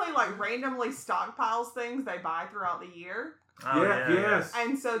 our family like randomly stockpiles things they buy throughout the year. Oh, yes.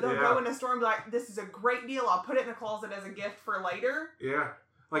 And so they'll go in a store and be like, "This is a great deal. I'll put it in the closet as a gift for later." Yeah.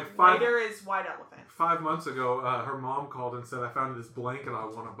 Later is White Elephant. 5 months ago, her mom called and said, "I found this blanket I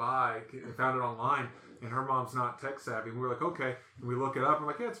want to buy. I found it online." And her mom's not tech savvy. And we were like, okay. And we look it up. And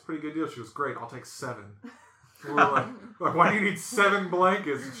we're like, yeah, it's a pretty good deal. She was great. I'll take 7. And we were like, why do you need 7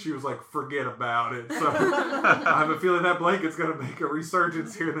 blankets? And she was like, forget about it. So I have a feeling that blanket's going to make a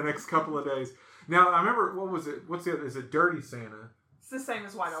resurgence here in the next couple of days. Now, I remember, what was it? What's the other? Is it Dirty Santa? It's the same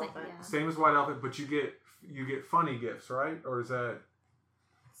as White Elephant. Yeah. Same as White Elephant, but you get funny gifts, right? Or is that...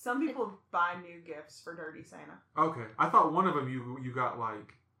 Some people buy new gifts for Dirty Santa. Okay. I thought one of them you got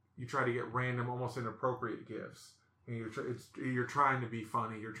like... You try to get random, almost inappropriate gifts, and you're trying to be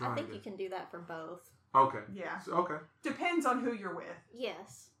funny. I think you can do that for both. Okay. Yeah. Okay. Depends on who you're with.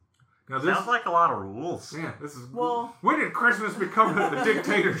 Yes. Now this sounds like a lot of rules. Yeah. This is. Well, when did Christmas become a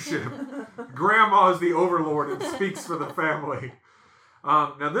dictatorship? Grandma is the overlord and speaks for the family.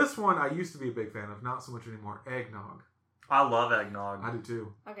 Now this one I used to be a big fan of, not so much anymore. Eggnog. I love eggnog. I do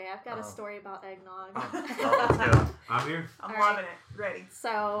too. Okay, I've got a story about eggnog. Let's go. I'm here. I'm loving it. Ready.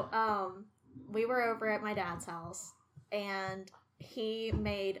 So, we were over at my dad's house, and he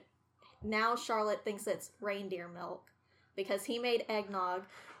made... Now Charlotte thinks it's reindeer milk, because he made eggnog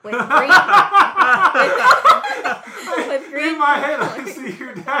with green... with green... In my head, I see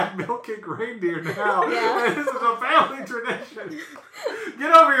your dad milking reindeer now. Yeah. This is a family tradition.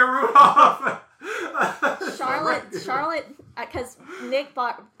 Get over here, Rudolph. Charlotte, because Nick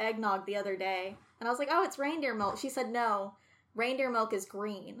bought eggnog the other day, and I was like, "Oh, it's reindeer milk." She said, "No, reindeer milk is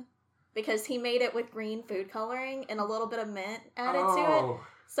green," because he made it with green food coloring and a little bit of mint added to it.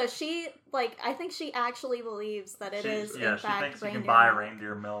 So she, I think she actually believes that it is in fact she thinks reindeer you can buy milk.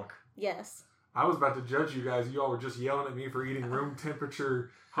 reindeer milk. Yes. I was about to judge you guys. You all were just yelling at me for eating room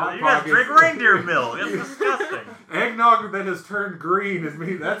temperature hot You guys pockets. drink reindeer milk. It's disgusting. Eggnog that has turned green is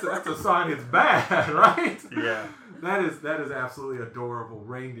me. That's a sign it's bad, right? Yeah. That is absolutely adorable.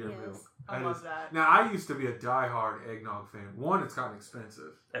 Reindeer milk. I love that. Now, I used to be a diehard eggnog fan. One, it's gotten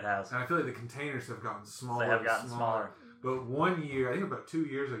expensive. It has. And I feel like the containers have gotten smaller. They have gotten smaller. But one year, I think about 2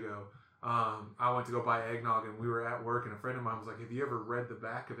 years ago, I went to go buy eggnog, and we were at work, and a friend of mine was like, "Have you ever read the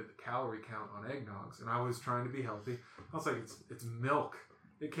back of it, the calorie count on eggnogs?" And I was trying to be healthy. I was like, it's milk.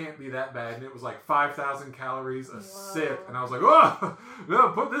 It can't be that bad. And it was like 5,000 calories a sip. And I was like, oh, no,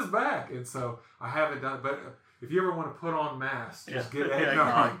 put this back. And so I haven't done it. But if you ever want to put on mass, just get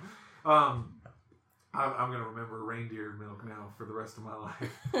eggnog. I'm going to remember reindeer milk now for the rest of my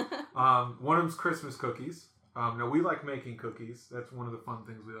life. One of them's Christmas cookies. Now, we like making cookies. That's one of the fun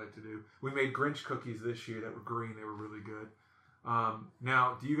things we like to do. We made Grinch cookies this year that were green. They were really good.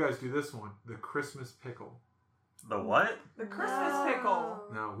 Now, do you guys do this one? The Christmas pickle. The what? The Christmas pickle.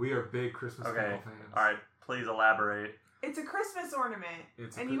 No, we are big Christmas pickle fans. All right, please elaborate. It's a Christmas ornament,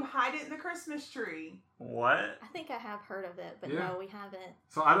 you hide it in the Christmas tree. What? I think I have heard of it, but Yeah. no, we haven't.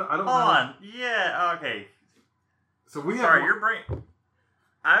 So I don't Hold know. on. Yeah, okay. So we have. Sorry, your brain.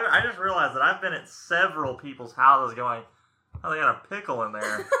 I just realized that I've been at several people's houses going, oh, they got a pickle in there.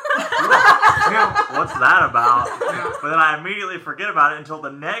 Now, What's that about? Now- But then I immediately forget about it until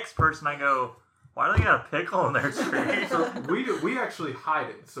the next person I go, why do they got a pickle in their tree? so we actually hide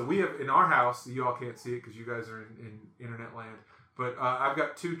it. So we have in our house. You all can't see it because you guys are in internet land. But I've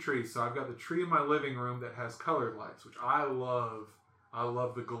got 2 trees. So I've got the tree in my living room that has colored lights, which I love. I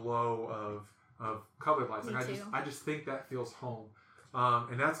love the glow of colored lights. Me And too. I just think that feels home.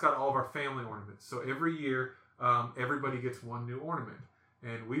 And that's got all of our family ornaments. So every year, everybody gets one new ornament.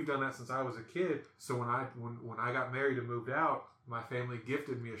 And we've done that since I was a kid. So when I got married and moved out, my family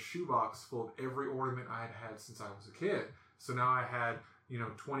gifted me a shoebox full of every ornament I had since I was a kid. So now I had,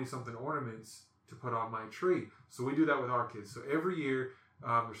 20-something ornaments to put on my tree. So we do that with our kids. So every year,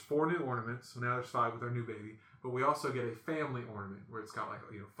 there's 4 new ornaments. So now there's 5 with our new baby. But we also get a family ornament where it's got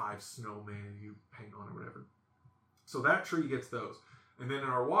 5 snowmen you paint on or whatever. So that tree gets those. And then in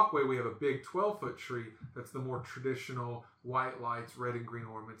our walkway, we have a big 12-foot tree that's the more traditional white lights, red and green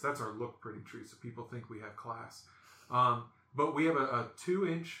ornaments. That's our look pretty tree, so people think we have class. But we have a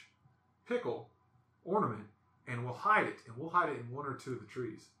 2-inch pickle ornament, and we'll hide it. And we'll hide it in 1 or 2 of the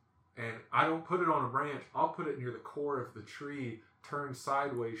trees. And I don't put it on a branch. I'll put it near the core of the tree, turned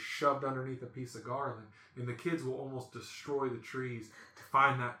sideways, shoved underneath a piece of garland. And the kids will almost destroy the trees to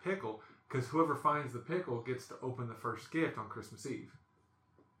find that pickle, because whoever finds the pickle gets to open the first gift on Christmas Eve.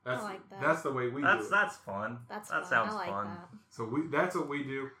 I like that. That's the way we do it. That's fun. That's that fun. sounds I like fun. that. So that's what we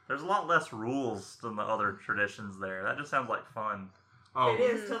do. There's a lot less rules than the other traditions there. That just sounds like fun. Oh, It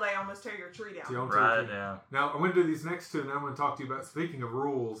is till they almost tear your tree down. See, I'm Right, taking- yeah. Now I'm going to do these next 2, and then I'm going to talk to you about. Speaking of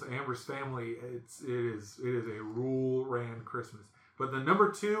rules, Amber's family. It is a rule-ran Christmas. But the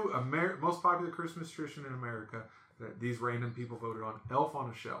number 2 most popular Christmas tradition in America that these random people voted on: Elf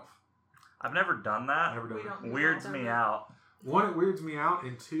on a Shelf. I've never done that. Never done We that. don't- Weirds done me that. out. 1, it weirds me out,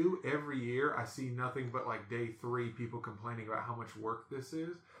 and 2, every year I see nothing but day 3 people complaining about how much work this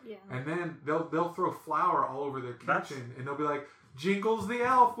is, Yeah. and then they'll throw flour all over their That's- kitchen, and they'll be like, "Jingles the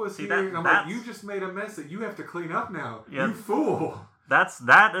elf was See, here," and I'm like, that's- "You just made a mess that you have to clean up now, Yeah. you fool."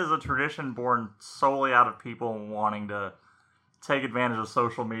 That is a tradition born solely out of people wanting to take advantage of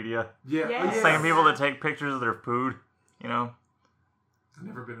social media. Yeah, Yes. yeah. Same people that take pictures of their food. I've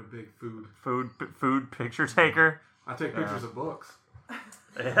never been a big food. Food picture taker. I take pictures of books.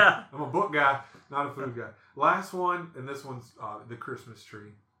 Yeah. I'm a book guy, not a food guy. Last one, and this one's the Christmas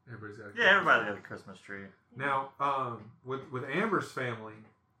tree. Everybody's got a Yeah, everybody got a Christmas tree. Now, with Amber's family,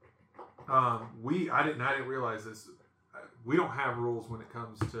 I didn't realize this. We don't have rules when it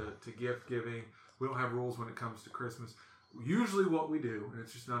comes to gift giving. We don't have rules when it comes to Christmas. Usually, what we do, and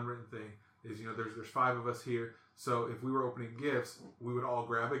it's just an unwritten thing, is there's 5 of us here. So if we were opening gifts, we would all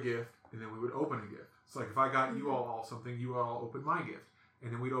grab a gift and then we would open a gift. So if I got you all something, you all open my gift,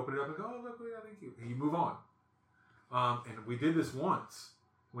 and then we'd open it up and go, "Oh, look, thank you," and you move on. And we did this once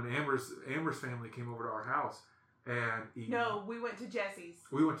when Amber's family came over to our house, and No, we went to Jesse's.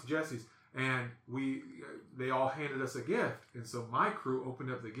 we went to Jesse's, and they all handed us a gift, and so my crew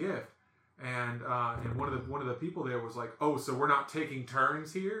opened up the gift, and one of the people there was like, "Oh, so we're not taking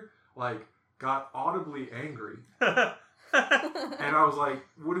turns here?" Got audibly angry, and I was like,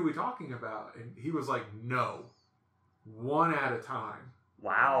 "What are we talking about?" And he was like, "No, 1 at a time."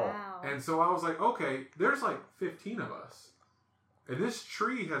 Wow. And so I was like, "Okay, there's 15 of us, and this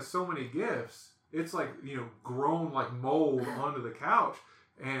tree has so many gifts. It's grown like mold onto the couch."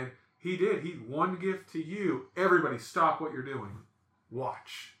 And he did. 1 gift to you. Everybody, stop what you're doing.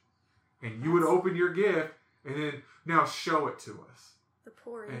 Watch. And you would open your gift, and then now show it to us. The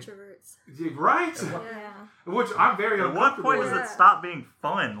poor And- introverts. Yeah, right? Yeah. Which I'm very At what uncomfortable point with. does it stop being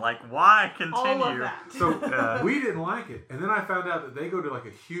fun? Why continue? All of that. So we didn't like it. And then I found out that they go to a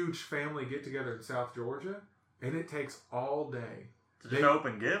huge family get-together in South Georgia, and it takes all day. To just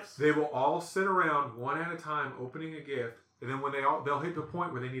open gifts? They will all sit around 1 at a time opening a gift, and then when they'll hit the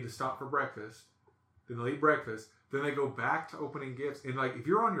point where they need to stop for breakfast, then they'll eat breakfast, then they go back to opening gifts. And if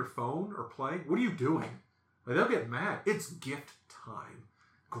you're on your phone or playing, what are you doing? They'll get mad. It's gift time.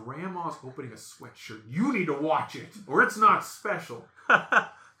 Grandma's opening a sweatshirt. You need to watch it, or it's not special.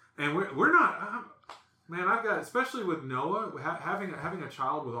 And we're not. Man, I've got, especially with Noah, having a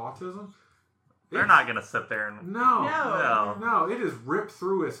child with autism. They're not going to sit there and... No, it is ripped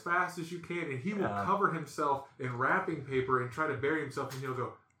through as fast as you can, and he will cover himself in wrapping paper and try to bury himself, and he'll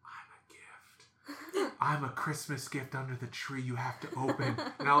go, I'm a gift. I'm a Christmas gift under the tree you have to open.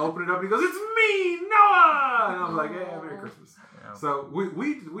 And I'll open it up, and he goes, it's me, Noah! And I'm like, yeah, Merry Christmas. Yeah. So we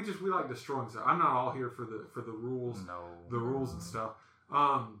like destroying stuff. I'm not all here for the rules, the rules and stuff.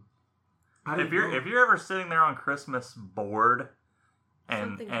 If you're ever sitting there on Christmas bored,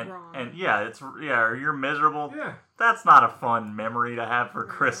 and or you're miserable, that's not a fun memory to have for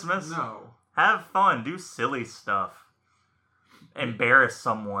Christmas. No. Have fun, do silly stuff, embarrass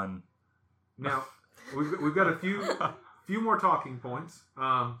someone. Now we've got a few more talking points.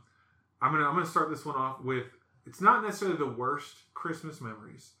 I'm gonna start this one off with, it's not necessarily the worst Christmas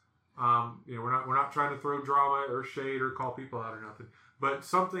memories. We're not trying to throw drama or shade or call people out or nothing, but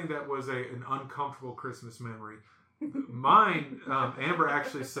something that was an uncomfortable Christmas memory. Mine, Amber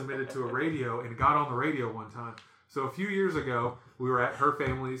actually submitted to a radio and got on the radio one time. So a few years ago, we were at her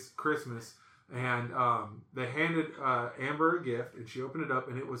family's Christmas, and they handed Amber a gift, and she opened it up,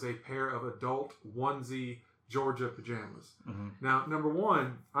 and it was a pair of adult onesie Georgia pajamas. Mm-hmm. Now, number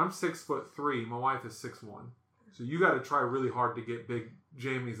one, I'm 6'3", my wife is 6'1", so you got to try really hard to get big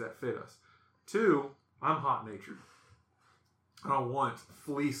jammies that fit us. Two, I'm hot-natured. I don't want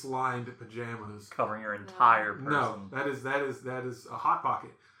fleece-lined pajamas covering your entire person. No, that is a hot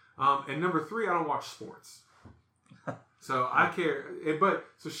pocket. And number three, I don't watch sports, so I care.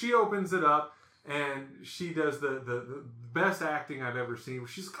 So she opens it up and she does the best acting I've ever seen.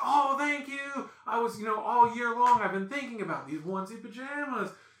 She's like, "Oh, thank you. I was all year long I've been thinking about these onesie pajamas,"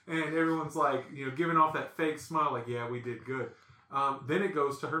 and everyone's like giving off that fake smile, like, "Yeah, we did good." Then it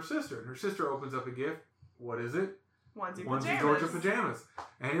goes to her sister, and her sister opens up a gift. What is it? Onesie Georgia pajamas.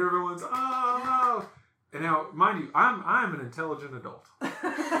 And everyone's, oh no. And now, mind you, I'm an intelligent adult.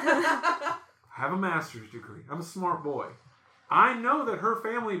 I have a master's degree. I'm a smart boy. I know that her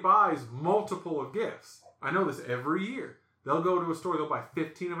family buys multiple of gifts. I know this every year. They'll go to a store, they'll buy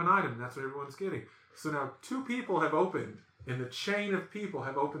 15 of an item, and that's what everyone's getting. So now 2 people have opened, in the chain of people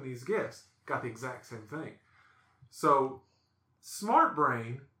have opened these gifts, got the exact same thing. So, smart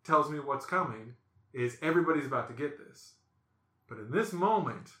brain tells me what's coming is everybody's about to get this. But in this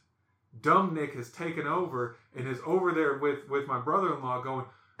moment, dumb Nick has taken over and is over there with my brother-in-law going,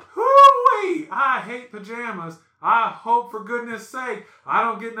 hoo-wee, I hate pajamas. I hope for goodness sake I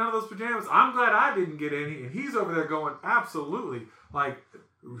don't get none of those pajamas. I'm glad I didn't get any. And he's over there going, absolutely. Like,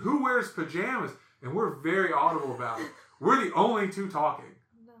 who wears pajamas? And we're very audible about it. We're the only two talking.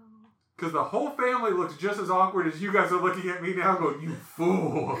 Because the whole family looks just as awkward as you guys are looking at me now going, you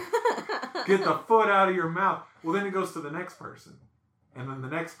fool. Get the foot out of your mouth. Well, then it goes to the next person. And then the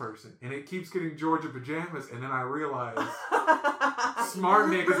next person. And it keeps getting Georgia pajamas. And then I realize Smart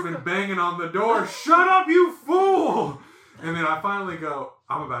Nick has been banging on the door. Shut up, you fool. And then I finally go,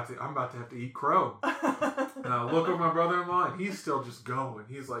 I'm about to have to eat crow. And I look at my brother-in-law and he's still just going.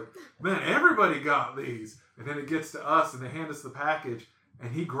 He's like, man, everybody got these. And then it gets to us and they hand us the package.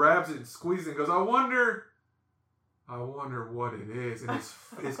 And he grabs it and squeezes it and goes, I wonder what it is. And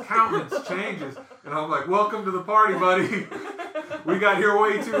his countenance changes. And I'm like, welcome to the party, buddy. We got here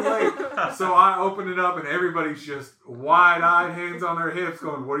way too late. So I open it up and everybody's just wide-eyed, hands on their hips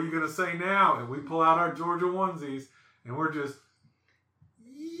going, what are you going to say now? And we pull out our Georgia onesies and we're just,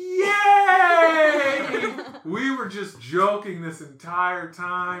 yay! We were just joking this entire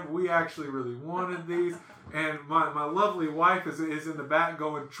time. We actually really wanted these. And my lovely wife is in the back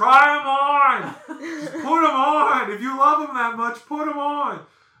going, try them on! Just put them on! If you love them that much, put them on!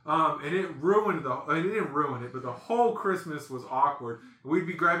 And it didn't ruin it, but the whole Christmas was awkward. We'd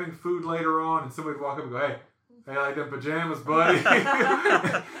be grabbing food later on, and somebody'd walk up and go, hey, I like them pajamas, buddy.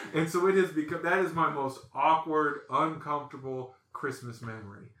 And so it has become, that is my most awkward, uncomfortable Christmas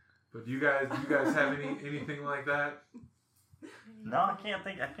memory. But you guys have anything like that? No, I can't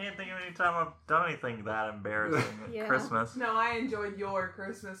think of any time I've done anything that embarrassing at Christmas. No, I enjoyed your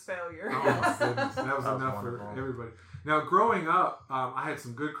Christmas failure. Oh my goodness, that was enough wonderful. For everybody. Now, growing up, I had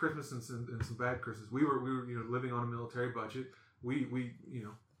some good Christmas and some bad Christmas. We were living on a military budget. We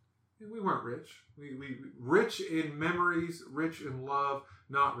weren't rich. We rich in memories, rich in love,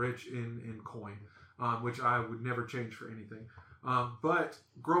 not rich in coin, which I would never change for anything. But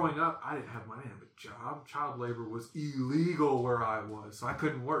growing up, I didn't have a job. Child labor was illegal where I was, so I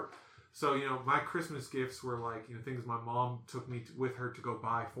couldn't work. So, my Christmas gifts were like, things my mom took me with her to go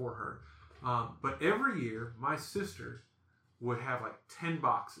buy for her. But every year, my sister would have like 10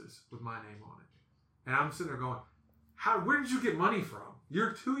 boxes with my name on it. And I'm sitting there going, where did you get money from?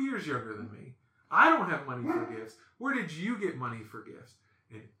 You're 2 years younger than me. I don't have money for gifts. Where did you get money for gifts?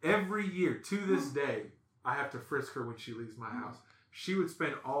 And every year, to this day, I have to frisk her when she leaves my house. She would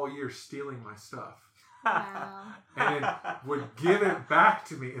spend all year stealing my stuff. Wow. And then would give it back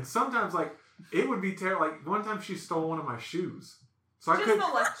to me. And sometimes, like, it would be terrible. Like, one time she stole one of my shoes. So Just the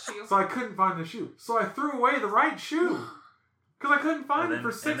left shoe. So I couldn't find the shoe. So I threw away the right shoe. Because I couldn't find it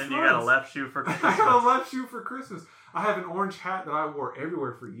for 6 months. And then you got a left shoe for Christmas. I got a left shoe for Christmas. I have an orange hat that I wore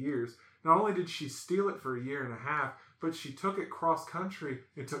everywhere for years. Not only did she steal it for a year and a half, but she took it cross country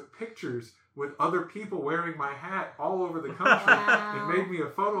and took pictures with other people wearing my hat all over the country and made me a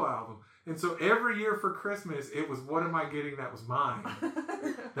photo album. And so every year for Christmas, it was, what am I getting that was mine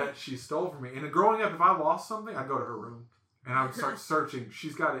that she stole from me? And growing up, if I lost something, I'd go to her room and I would start searching.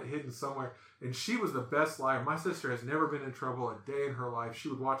 She's got it hidden somewhere. And she was the best liar. My sister has never been in trouble a day in her life. She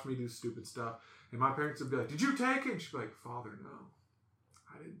would watch me do stupid stuff. And my parents would be like, did you take it? And she'd be like, Father, no,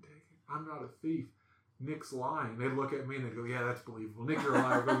 I didn't take it. I'm not a thief. Nick's lying. They'd look at me and they'd go, yeah, that's believable. Nick, you're a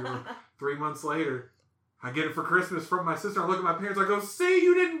liar. Go to your room. 3 months later, I get it for Christmas from my sister. I look at my parents. I go, see,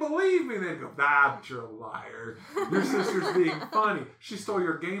 you didn't believe me. And they'd go, but you're a liar. Your sister's being funny. She stole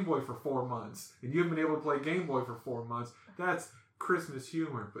your Game Boy for 4 months. And you haven't been able to play Game Boy for 4 months. That's Christmas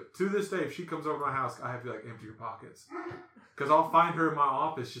humor. But to this day, if she comes over to my house, I have to like empty your pockets. Because I'll find her in my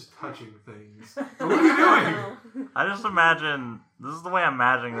office just touching things. What are you doing? I just imagine, this is the way I'm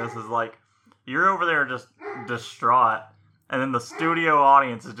imagining this, is like, you're over there just distraught, and then the studio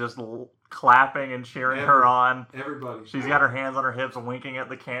audience is just clapping and cheering her on. Everybody. She's got her hands on her hips, winking at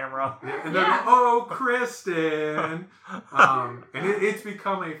the camera. Yeah, and they're going, oh, Kristen. And it's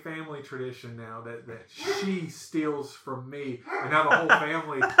become a family tradition now that she steals from me. And now the whole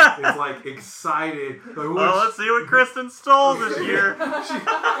family is like excited. Like, oh, let's see what Kristen stole this year.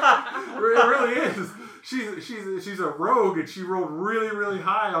 It really is. She's a rogue, and she rolled really, really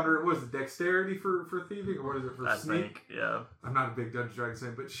high on her, what is it, dexterity for thieving? Or what is it, for sneak? Yeah. I'm not a big Dungeons & Dragons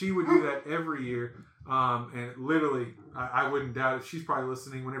fan, but she would do that every year. And literally, I wouldn't doubt it. She's probably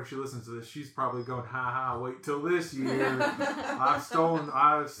listening. Whenever she listens to this, she's probably going, ha ha, wait till this year. I've stolen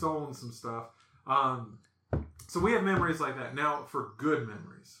some stuff. So we have memories like that. Now, for good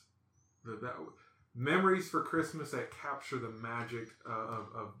memories. Memories for Christmas that capture the magic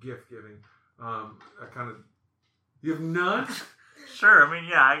of gift giving. You have none? Sure, I mean,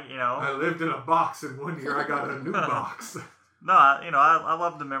 yeah, I lived in a box, and one year I got a new box. No, I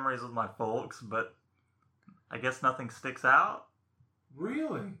love the memories with my folks, but I guess nothing sticks out.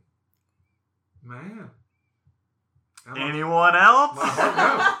 Really? Man. Anyone else? My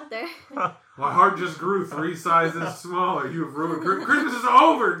heart, no. My heart just grew 3 sizes smaller. You have ruined Christmas is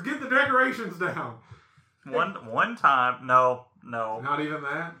over. Get the decorations down. One time, no. Not even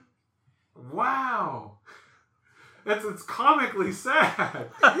that? Wow. It's comically sad.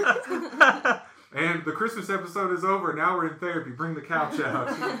 And the Christmas episode is over. Now we're in therapy. Bring the couch out.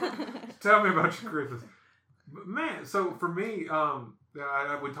 Tell me about your Christmas. Man, so for me, we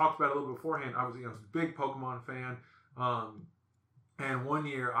talked about it a little beforehand. I was a big Pokemon fan. And one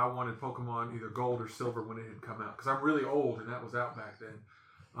year I wanted Pokemon either Gold or Silver when it had come out. Because I'm really old and that was out back then.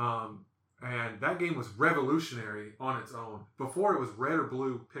 And that game was revolutionary on its own. Before it was red or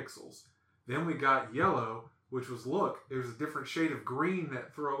blue pixels. Then we got Yellow, which was, there's a different shade of green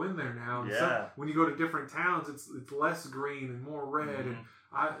that throw in there now. And so when you go to different towns, it's less green and more red. Mm-hmm.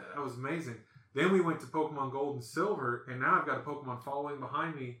 And that was amazing. Then we went to Pokemon Gold and Silver, and now I've got a Pokemon following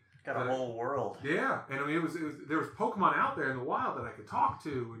behind me. Got a whole world. Yeah, and I mean, there was Pokemon out there in the wild that I could talk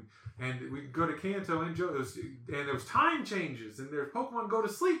to, and we could go to Kanto and Johto, and there was time changes, and there's Pokemon go to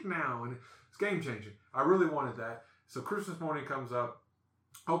sleep now, and it's game changing. I really wanted that. So Christmas morning comes up.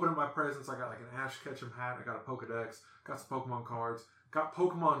 Open up my presents. I got like an Ash Ketchum hat. I got a Pokedex. Got some Pokemon cards. Got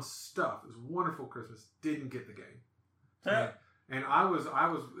Pokemon stuff. It was a wonderful Christmas. Didn't get the game. And I was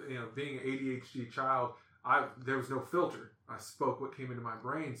being an ADHD child, there was no filter. I spoke what came into my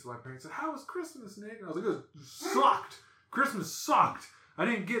brain. So my parents said, "How was Christmas, Nick?" And I was like, "It sucked. Christmas sucked. I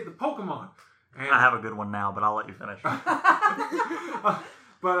didn't get the Pokemon." And I have a good one now, but I'll let you finish.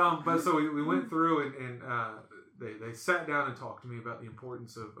 But so we went through and they sat down and talked to me about the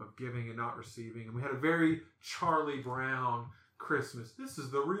importance of giving and not receiving. And we had a very Charlie Brown Christmas. This is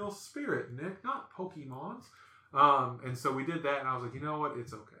the real spirit, Nick, not Pokemon's. And so we did that, and I was like, you know what?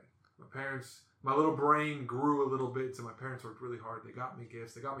 It's okay. My little brain grew a little bit, so my parents worked really hard. They got me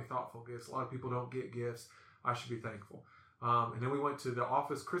gifts. They got me thoughtful gifts. A lot of people don't get gifts. I should be thankful. And then we went to the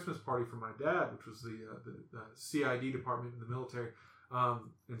office Christmas party for my dad, which was the CID department in the military.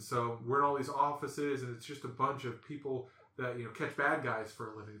 And so we're in all these offices, and it's just a bunch of people that catch bad guys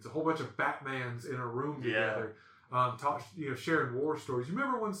for a living. It's a whole bunch of Batmans in a room together. sharing war stories. You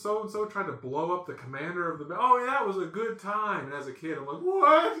remember when so and so tried to blow up the commander of the? Oh yeah, it was a good time. And as a kid, I'm like,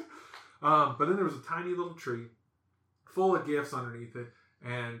 what? But then there was a tiny little tree full of gifts underneath it,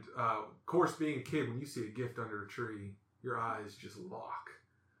 and of course, being a kid, when you see a gift under a tree, your eyes just lock.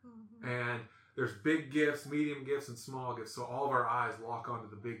 Mm-hmm. And there's big gifts, medium gifts, and small gifts. So all of our eyes lock onto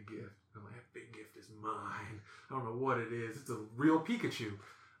the big gift. I'm like, that big gift is mine. I don't know what it is. It's a real Pikachu.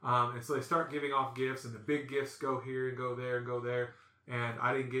 And so they start giving off gifts, and the big gifts go here and go there and go there. And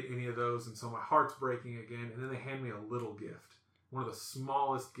I didn't get any of those, and so my heart's breaking again. And then they hand me a little gift, one of the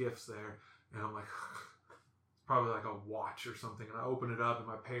smallest gifts there. And I'm like, it's probably like a watch or something. And I open it up, and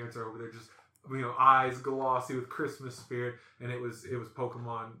my parents are over there just, eyes glossy with Christmas spirit. And it was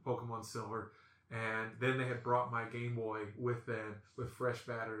Pokemon Silver. And then they had brought my Game Boy with them with fresh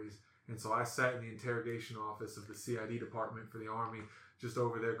batteries. And so I sat in the interrogation office of the CID department for the Army, just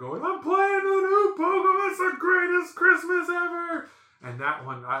over there going, I'm playing the new Pokemon. It's the greatest Christmas ever. And that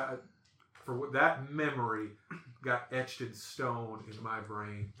one, that memory got etched in stone in my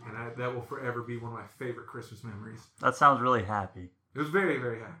brain. And that will forever be one of my favorite Christmas memories. That sounds really happy. It was very,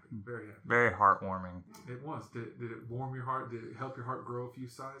 very happy. Very happy. Very heartwarming. It was. Did it warm your heart? Did it help your heart grow a few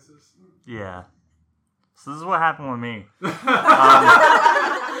sizes? Yeah. So this is what happened with me.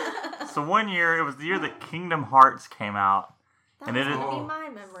 So one year, it was the year that Kingdom Hearts came out. That was going to be my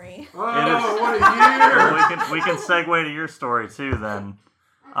memory. Oh, what a year! we can segue to your story, too, then.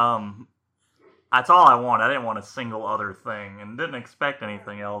 That's all I wanted. I didn't want a single other thing, and didn't expect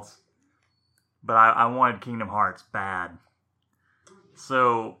anything else. But I wanted Kingdom Hearts bad.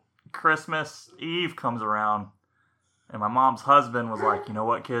 So, Christmas Eve comes around, and my mom's husband was like, you know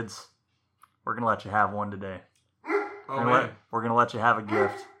what, kids? We're going to let you have one today. Oh, man. We're going to let you have a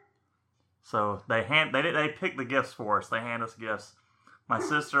gift. So they pick the gifts for us. They hand us gifts. My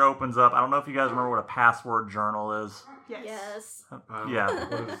sister opens up. I don't know if you guys remember what a password journal is. Yes.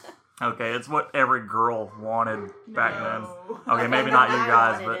 Yeah. Okay, it's what every girl wanted back then. Okay, I maybe think not you I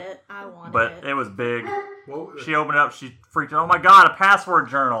guys, wanted it. It was big. Well, She opened it up. She freaked out. Oh my god, a password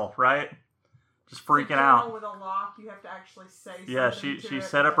journal, right? Just freaking out. With a lock, you have to actually say something. Yeah, she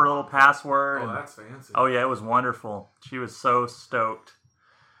set up her little password. Oh, that's fancy. Oh yeah, it was wonderful. She was so stoked.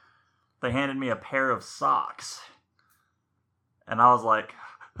 They handed me a pair of socks. And I was like,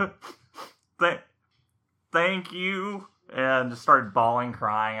 thank you. And just started bawling,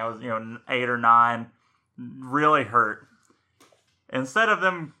 crying. I was, 8 or 9. Really hurt. Instead of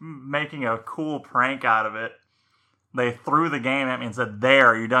them making a cool prank out of it, they threw the game at me and said, there,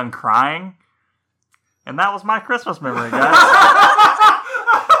 are you done crying? And that was my Christmas memory, guys.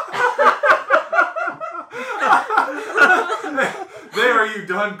 There, are you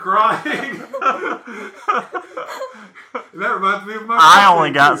done crying? That reminds me of my I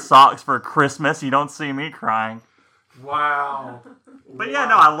only got socks for Christmas. You don't see me crying. Wow. But yeah,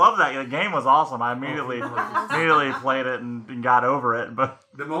 no, I love that. The game was awesome. I immediately played it and got over it. But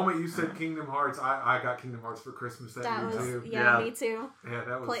the moment you said Kingdom Hearts, I got Kingdom Hearts for Christmas that year too. Yeah, me too. Yeah,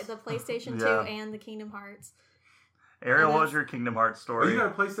 that was the PlayStation 2 and the Kingdom Hearts. Ariel, what was your Kingdom Hearts story? Oh, you got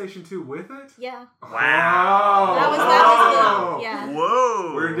a PlayStation 2 with it? Yeah. Wow. That was yeah.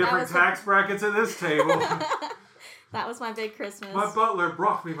 Whoa. We're in different tax brackets at this table. That was my big Christmas. My butler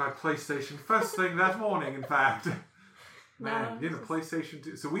brought me my PlayStation first thing that morning, in fact. Man, you had a PlayStation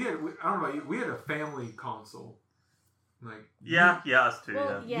 2. So I don't know about you, we had a family console. Us too.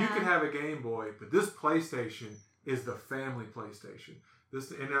 Well, You could have a Game Boy, but this PlayStation is the family PlayStation.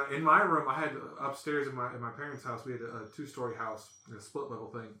 This in my room, I had upstairs in my parents' house. We had a 2-story house, a split level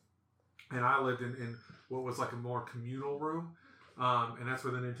thing, and I lived in what was like a more communal room, and that's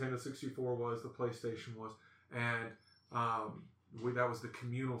where the Nintendo 64 was, the PlayStation was, and that was the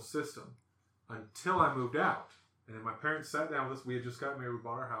communal system until I moved out. And then my parents sat down with us. We had just got married. We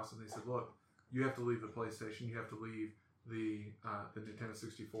bought our house, and they said, "Look, you have to leave the PlayStation. You have to leave the Nintendo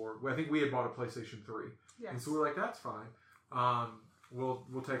 64." Well, I think we had bought a PlayStation 3, and so we're like, "That's fine.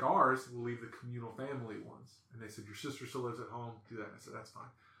 We'll take ours. We'll leave the communal family ones." And they said, "Your sister still lives at home. Do that." And I said, "That's fine."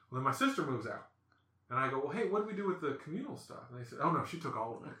 Well, then my sister moves out, and I go, "Well, hey, what do we do with the communal stuff?" And they said, "Oh no, she took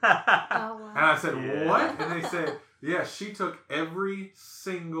all of it." Oh, wow. And I said, "What?" And they said, "Yeah, she took every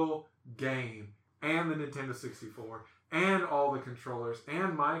single game and the Nintendo 64 and all the controllers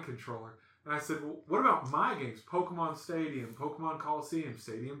and my controller." And I said, "Well, what about my games? Pokemon Stadium, Pokemon Coliseum,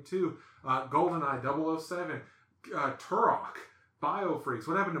 Stadium 2, GoldenEye 007, Turok, BioFreaks.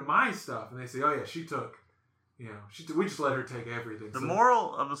 What happened to my stuff?" And they say, "Oh yeah, she took, we just let her take everything." The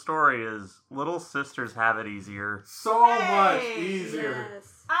moral of the story is little sisters have it easier. So much easier.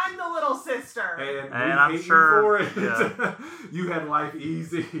 Yes. I'm the little sister. And I'm hate sure you for it. You had life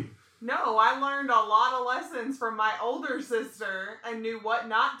easy. No, I learned a lot of lessons from my older sister and knew what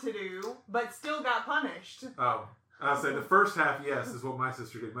not to do, but still got punished. Oh, I'll say the first half, yes, is what my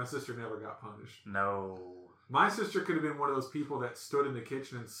sister did. My sister never got punished. No. My sister could have been one of those people that stood in the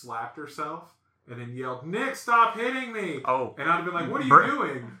kitchen and slapped herself and then yelled, "Nick, stop hitting me!" Oh. And I'd have been like, "What are you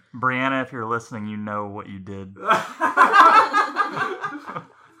doing?" Brianna, if you're listening, you know what you did.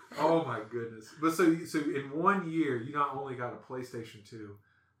 Oh my goodness. But so in 1 year, you not only got a PlayStation 2,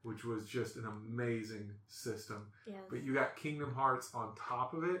 which was just an amazing system, Yes. but you got Kingdom Hearts on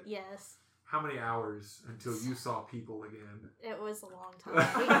top of it. Yes. How many hours until you saw people again? It was a long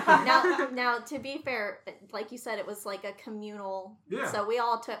time. Now, to be fair, like you said, it was like a communal. Yeah. So we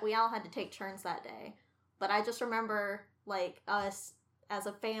all had to take turns that day. But I just remember like us as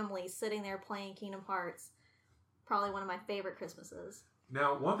a family sitting there playing Kingdom Hearts. Probably one of my favorite Christmases.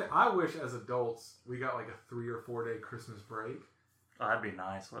 Now, one thing I wish as adults we got like a 3 or 4 day Christmas break. Oh, that'd be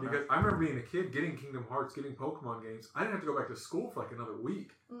nice, wouldn't Because it? I remember being a kid, getting Kingdom Hearts, getting Pokemon games. I didn't have to go back to school for like another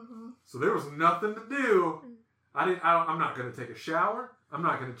week, so there was nothing to do. I'm not going to take a shower. I'm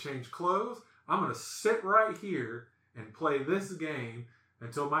not going to change clothes. I'm going to sit right here and play this game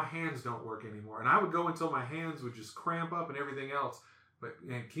until my hands don't work anymore. And I would go until my hands would just cramp up and everything else. But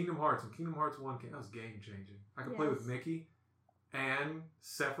Kingdom Hearts and Kingdom Hearts 1 that was game changing. I could play with Mickey and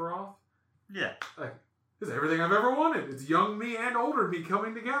Sephiroth. Yeah. Like, it's everything I've ever wanted. It's young me and older me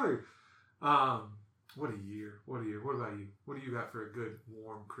coming together. What a year. What a year. What about you? What do you got for a good,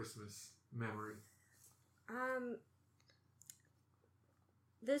 warm Christmas memory?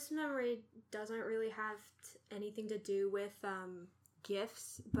 This memory doesn't really have anything to do with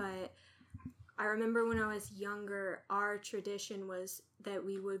gifts, but I remember when I was younger, our tradition was that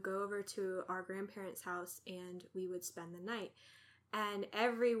we would go over to our grandparents' house and we would spend the night. And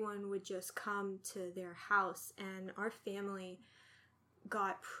everyone would just come to their house, and our family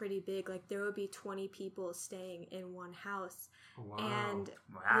got pretty big. Like, there would be 20 people staying in one house. Wow. And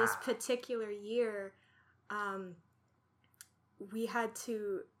this particular year, we had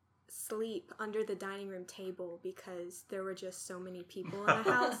to sleep under the dining room table because there were just so many people in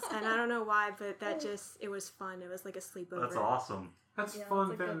the house. And I don't know why, but it was fun. It was like a sleepover. That's awesome. That's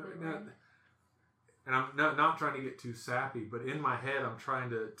fun. And I'm not trying to get too sappy, but in my head, I'm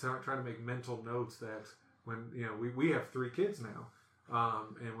trying to make mental notes that when we have 3 kids now,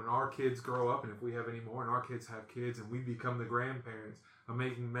 and when our kids grow up, and if we have any more, and our kids have kids, and we become the grandparents, I'm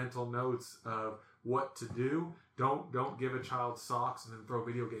making mental notes of what to do. Don't give a child socks and then throw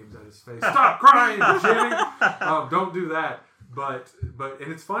video games at his face. Stop crying, Jimmy. Don't do that. But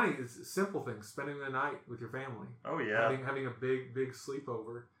and it's funny. It's simple things. Spending the night with your family. Oh yeah. Having a big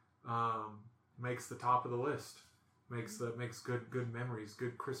sleepover. Makes the top of the list. Makes good memories,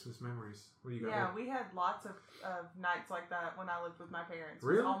 good Christmas memories. What do you got? Yeah, we had lots of nights like that when I lived with my parents.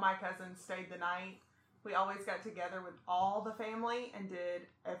 Really? All my cousins stayed the night. We always got together with all the family and did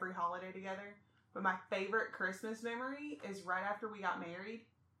every holiday together. But my favorite Christmas memory is right after we got married.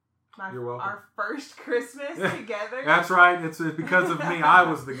 You're welcome. Our first Christmas together. That's right. It's because of me. I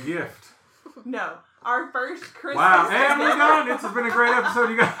was the gift. No, our first Christmas. Wow, and together. we're done. It's been a great episode,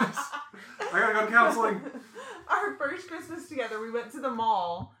 you guys. I gotta go to counseling. Our first Christmas together, we went to the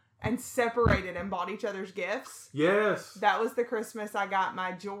mall and separated and bought each other's gifts. Yes. That was the Christmas I got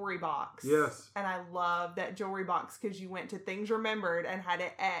my jewelry box. Yes. And I loved that jewelry box because you went to Things Remembered and had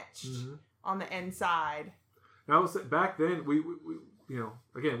it etched on the inside. Now, back then, we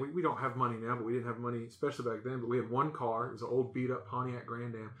again, we don't have money now, but we didn't have money, especially back then. But we had one car. It was an old beat-up Pontiac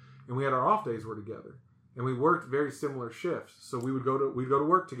Grand Am. And we had our off days were together. And we worked very similar shifts. So we'd go to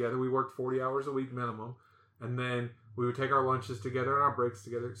work together. We worked 40 hours a week minimum. And then we would take our lunches together and our breaks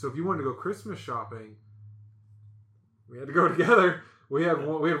together. So if you wanted to go Christmas shopping, we had to go together. We had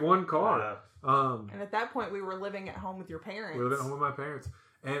one car. And at that point, we were living at home with your parents. We lived at home with my parents.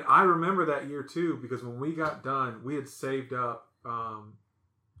 And I remember that year too, because when we got done, we had saved up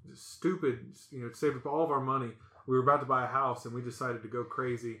saved up all of our money. We were about to buy a house, and we decided to go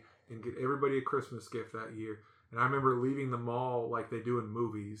crazy and get everybody a Christmas gift that year. And I remember leaving the mall like they do in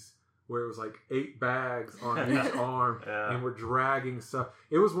movies, where it was like 8 bags on each arm, and we're dragging stuff.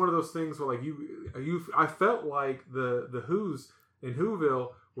 It was one of those things where like I felt like the Who's in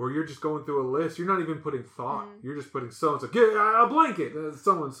Whoville, where you're just going through a list. You're not even putting thought. You're just putting so-and-so. Get a blanket.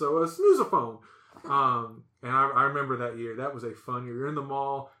 So-and-so. A snoozaphone. And I remember that year. That was a fun year. You're in the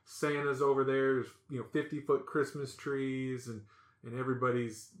mall. Santa's over there. There's 50-foot Christmas trees and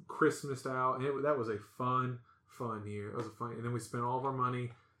everybody's Christmased out. And that was a fun year. It was a fun. And then we spent all of our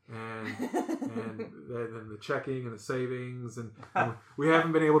money and then the checking and the savings and we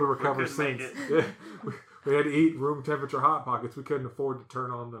haven't been able to recover since. we had to eat room temperature Hot Pockets. We couldn't afford to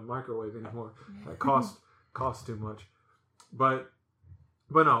turn on the microwave anymore. That cost too much. But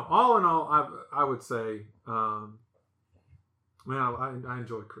no, all in all, I would say, man, I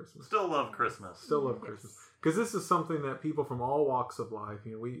enjoy Christmas. Still love Christmas. Still love Christmas. Because this is something that people from all walks of life,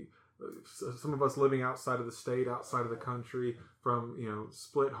 some of us living outside of the state, outside of the country, from,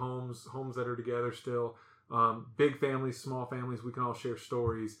 split homes that are together still, big families, small families, we can all share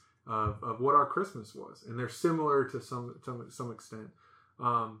stories of what our Christmas was. And they're similar to some extent.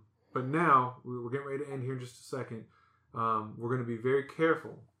 But now, we're getting ready to end here in just a second. We're going to be very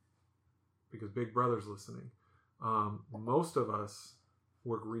careful because Big Brother's listening. Most of us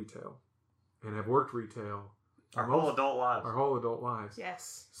work retail and have worked retail our whole adult lives.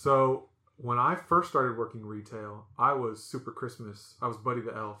 Yes. So when I first started working retail, I was super Christmas. I was Buddy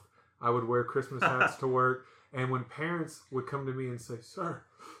the Elf. I would wear Christmas hats to work. And when parents would come to me and say, Sir,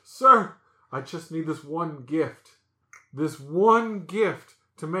 I just need this one gift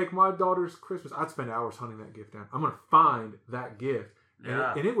to make my daughter's Christmas. I'd spend hours hunting that gift down. I'm going to find that gift.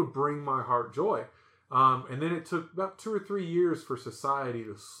 Yeah. And it would bring my heart joy. And then it took about 2 or 3 years for society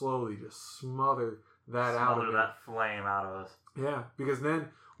to slowly just smother that flame out of us. Yeah, because then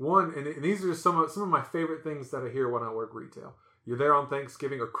and these are just some of my favorite things that I hear when I work retail. You're there on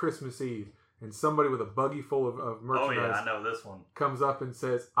Thanksgiving or Christmas Eve, and somebody with a buggy full of merchandise. Oh yeah, I know this one. Comes up and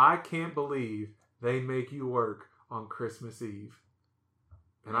says, "I can't believe they make you work on Christmas Eve."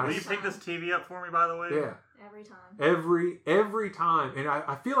 And Will you pick this TV up for me, by the way? Yeah. Every time. Every time. And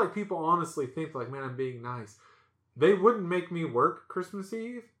I feel like people honestly think like, man, I'm being nice. They wouldn't make me work Christmas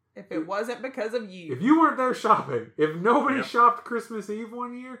Eve if it wasn't because of you. If you weren't there shopping. If nobody shopped Christmas Eve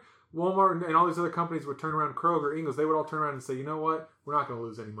one year, Walmart and all these other companies would turn around, Kroger, Ingles, they would all turn around and say, you know what? We're not going to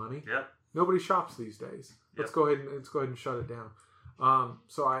lose any money. Yep. Nobody shops these days. Let's go ahead and shut it down.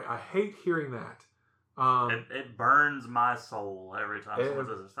 So I hate hearing that. It burns my soul every time someone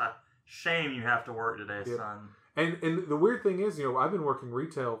says it's not. Shame you have to work today, son. And the weird thing is, I've been working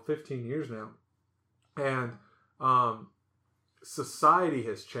retail 15 years now, and society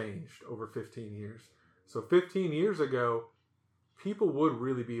has changed over 15 years. So 15 years ago, people would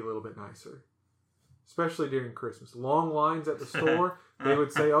really be a little bit nicer, especially during Christmas. Long lines at the store, they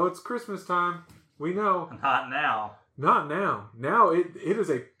would say, "Oh, it's Christmas time." We know. Not now. Not now. Now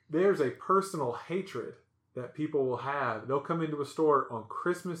there's a personal hatred that people will have. They'll come into a store on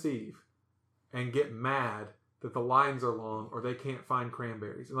Christmas Eve and get mad that the lines are long or they can't find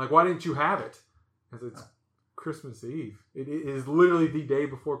cranberries. And like, why didn't you have it? Because it's Christmas Eve. It is literally the day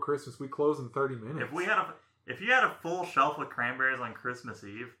before Christmas. We close in 30 minutes. If you had a full shelf of cranberries on Christmas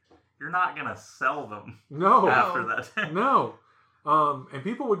Eve, you're not gonna sell them. No. After that. No. And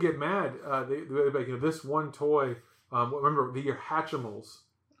people would get mad. This one toy. Remember the year Hatchimals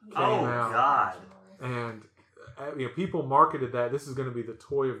came out. God. And people marketed that this is going to be the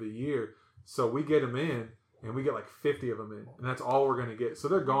toy of the year. So we get them in, and we get like 50 of them in, and that's all we're going to get. So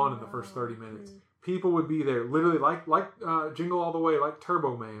they're gone in the first 30 minutes. People would be there, literally like Jingle All the Way, like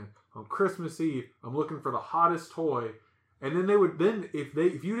Turbo Man on Christmas Eve. I'm looking for the hottest toy, and then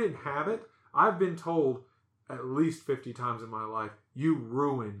if you didn't have it, I've been told at least 50 times in my life, you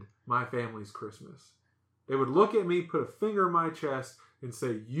ruined my family's Christmas. They would look at me, put a finger in my chest, and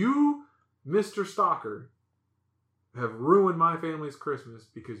say, "You, Mr. Stalker, have ruined my family's Christmas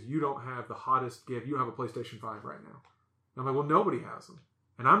because you don't have the hottest gift. You don't have a PlayStation 5 right now." And I'm like, well, nobody has them.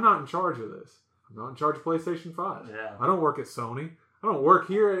 And I'm not in charge of this. I'm not in charge of PlayStation 5. Yeah. I don't work at Sony. I don't work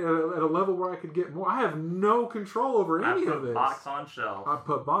here at a level where I could get more. I have no control over any of this. Box on shelf. I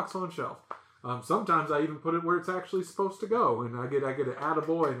put box on shelf. Sometimes I even put it where it's actually supposed to go. And I get an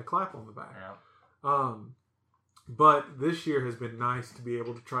attaboy and a clap on the back. Yeah. But this year has been nice to be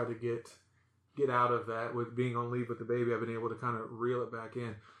able to try to get out of that. With being on leave with the baby, I've been able to kind of reel it back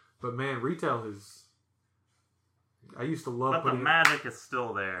in. But man, retail is... I used to love But the magic is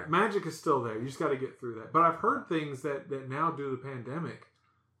still there. Magic is still there. You just got to get through that. But I've heard things that now due to the pandemic,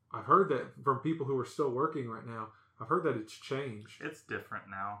 I've heard that from people who are still working right now, I've heard that it's changed. It's different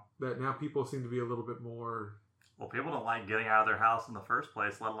now. That now people seem to be a little bit more... Well, people don't like getting out of their house in the first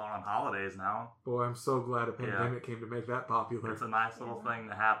place, let alone on holidays now. Boy, I'm so glad a pandemic came to make that popular. It's a nice little thing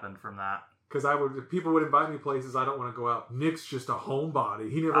that happened from that. Because people would invite me places I don't want to go out. Nick's just a homebody.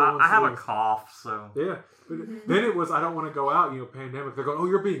 He never wants to I have leave. a cough, so... Yeah. But then it was, I don't want to go out, pandemic. They're going, oh,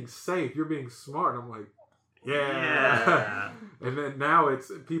 you're being safe. You're being smart. And I'm like, yeah. And then now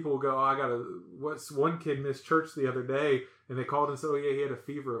it's, people go, oh, one kid missed church the other day, and they called and said, oh, yeah, he had a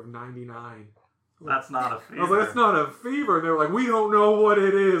fever of 99. That's not a fever. I was like, that's not a fever. And they were like, we don't know what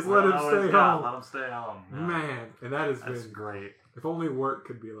it is. Let him stay home. Let him stay home. Yeah. Man. And that's great. If only work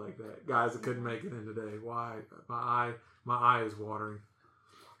could be like that. Guys that couldn't make it in today. Why? My eye is watering.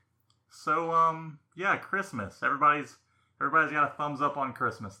 So, yeah, Christmas. Everybody's got a thumbs up on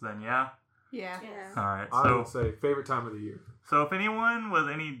Christmas then, yeah? Yeah. All right. I would say favorite time of the year. So if anyone with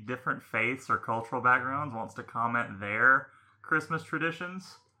any different faiths or cultural backgrounds wants to comment their Christmas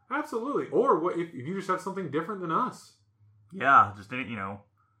traditions, Absolutely. Or what if you just have something different than us? yeah, just any,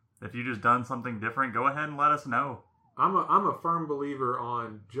 if you just done something different, go ahead and let us know. I'm a firm believer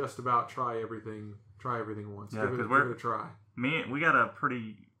on just about try everything once. Yeah, give it 'cause a try. We got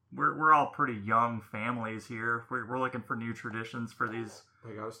we're all pretty young families here. We're looking for new traditions for these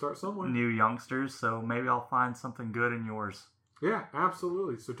They got to start somewhere. new youngsters. So maybe I'll find something good in yours. Yeah,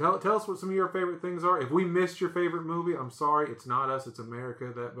 absolutely. So tell us what some of your favorite things are. If we missed your favorite movie, I'm sorry. It's not us. It's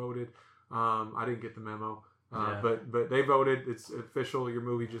America that voted. I didn't get the memo. Yeah. But they voted. It's official. Your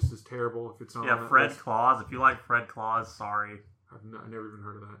movie just is terrible if it's not. on Yeah, that Fred list. Claus. If you like Fred Claus, sorry. I've never even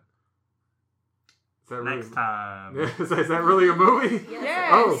heard of that. Is that Next really, time. is that really a movie? Yes,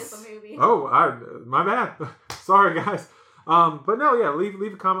 Oh. it is a movie. My bad. Sorry, guys. But no, yeah,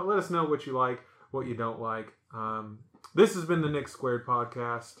 leave a comment. Let us know what you like, what you don't like. This has been the Nick Squared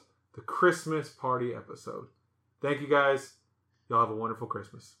podcast, the Christmas party episode. Thank you, guys. Y'all have a wonderful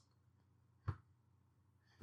Christmas.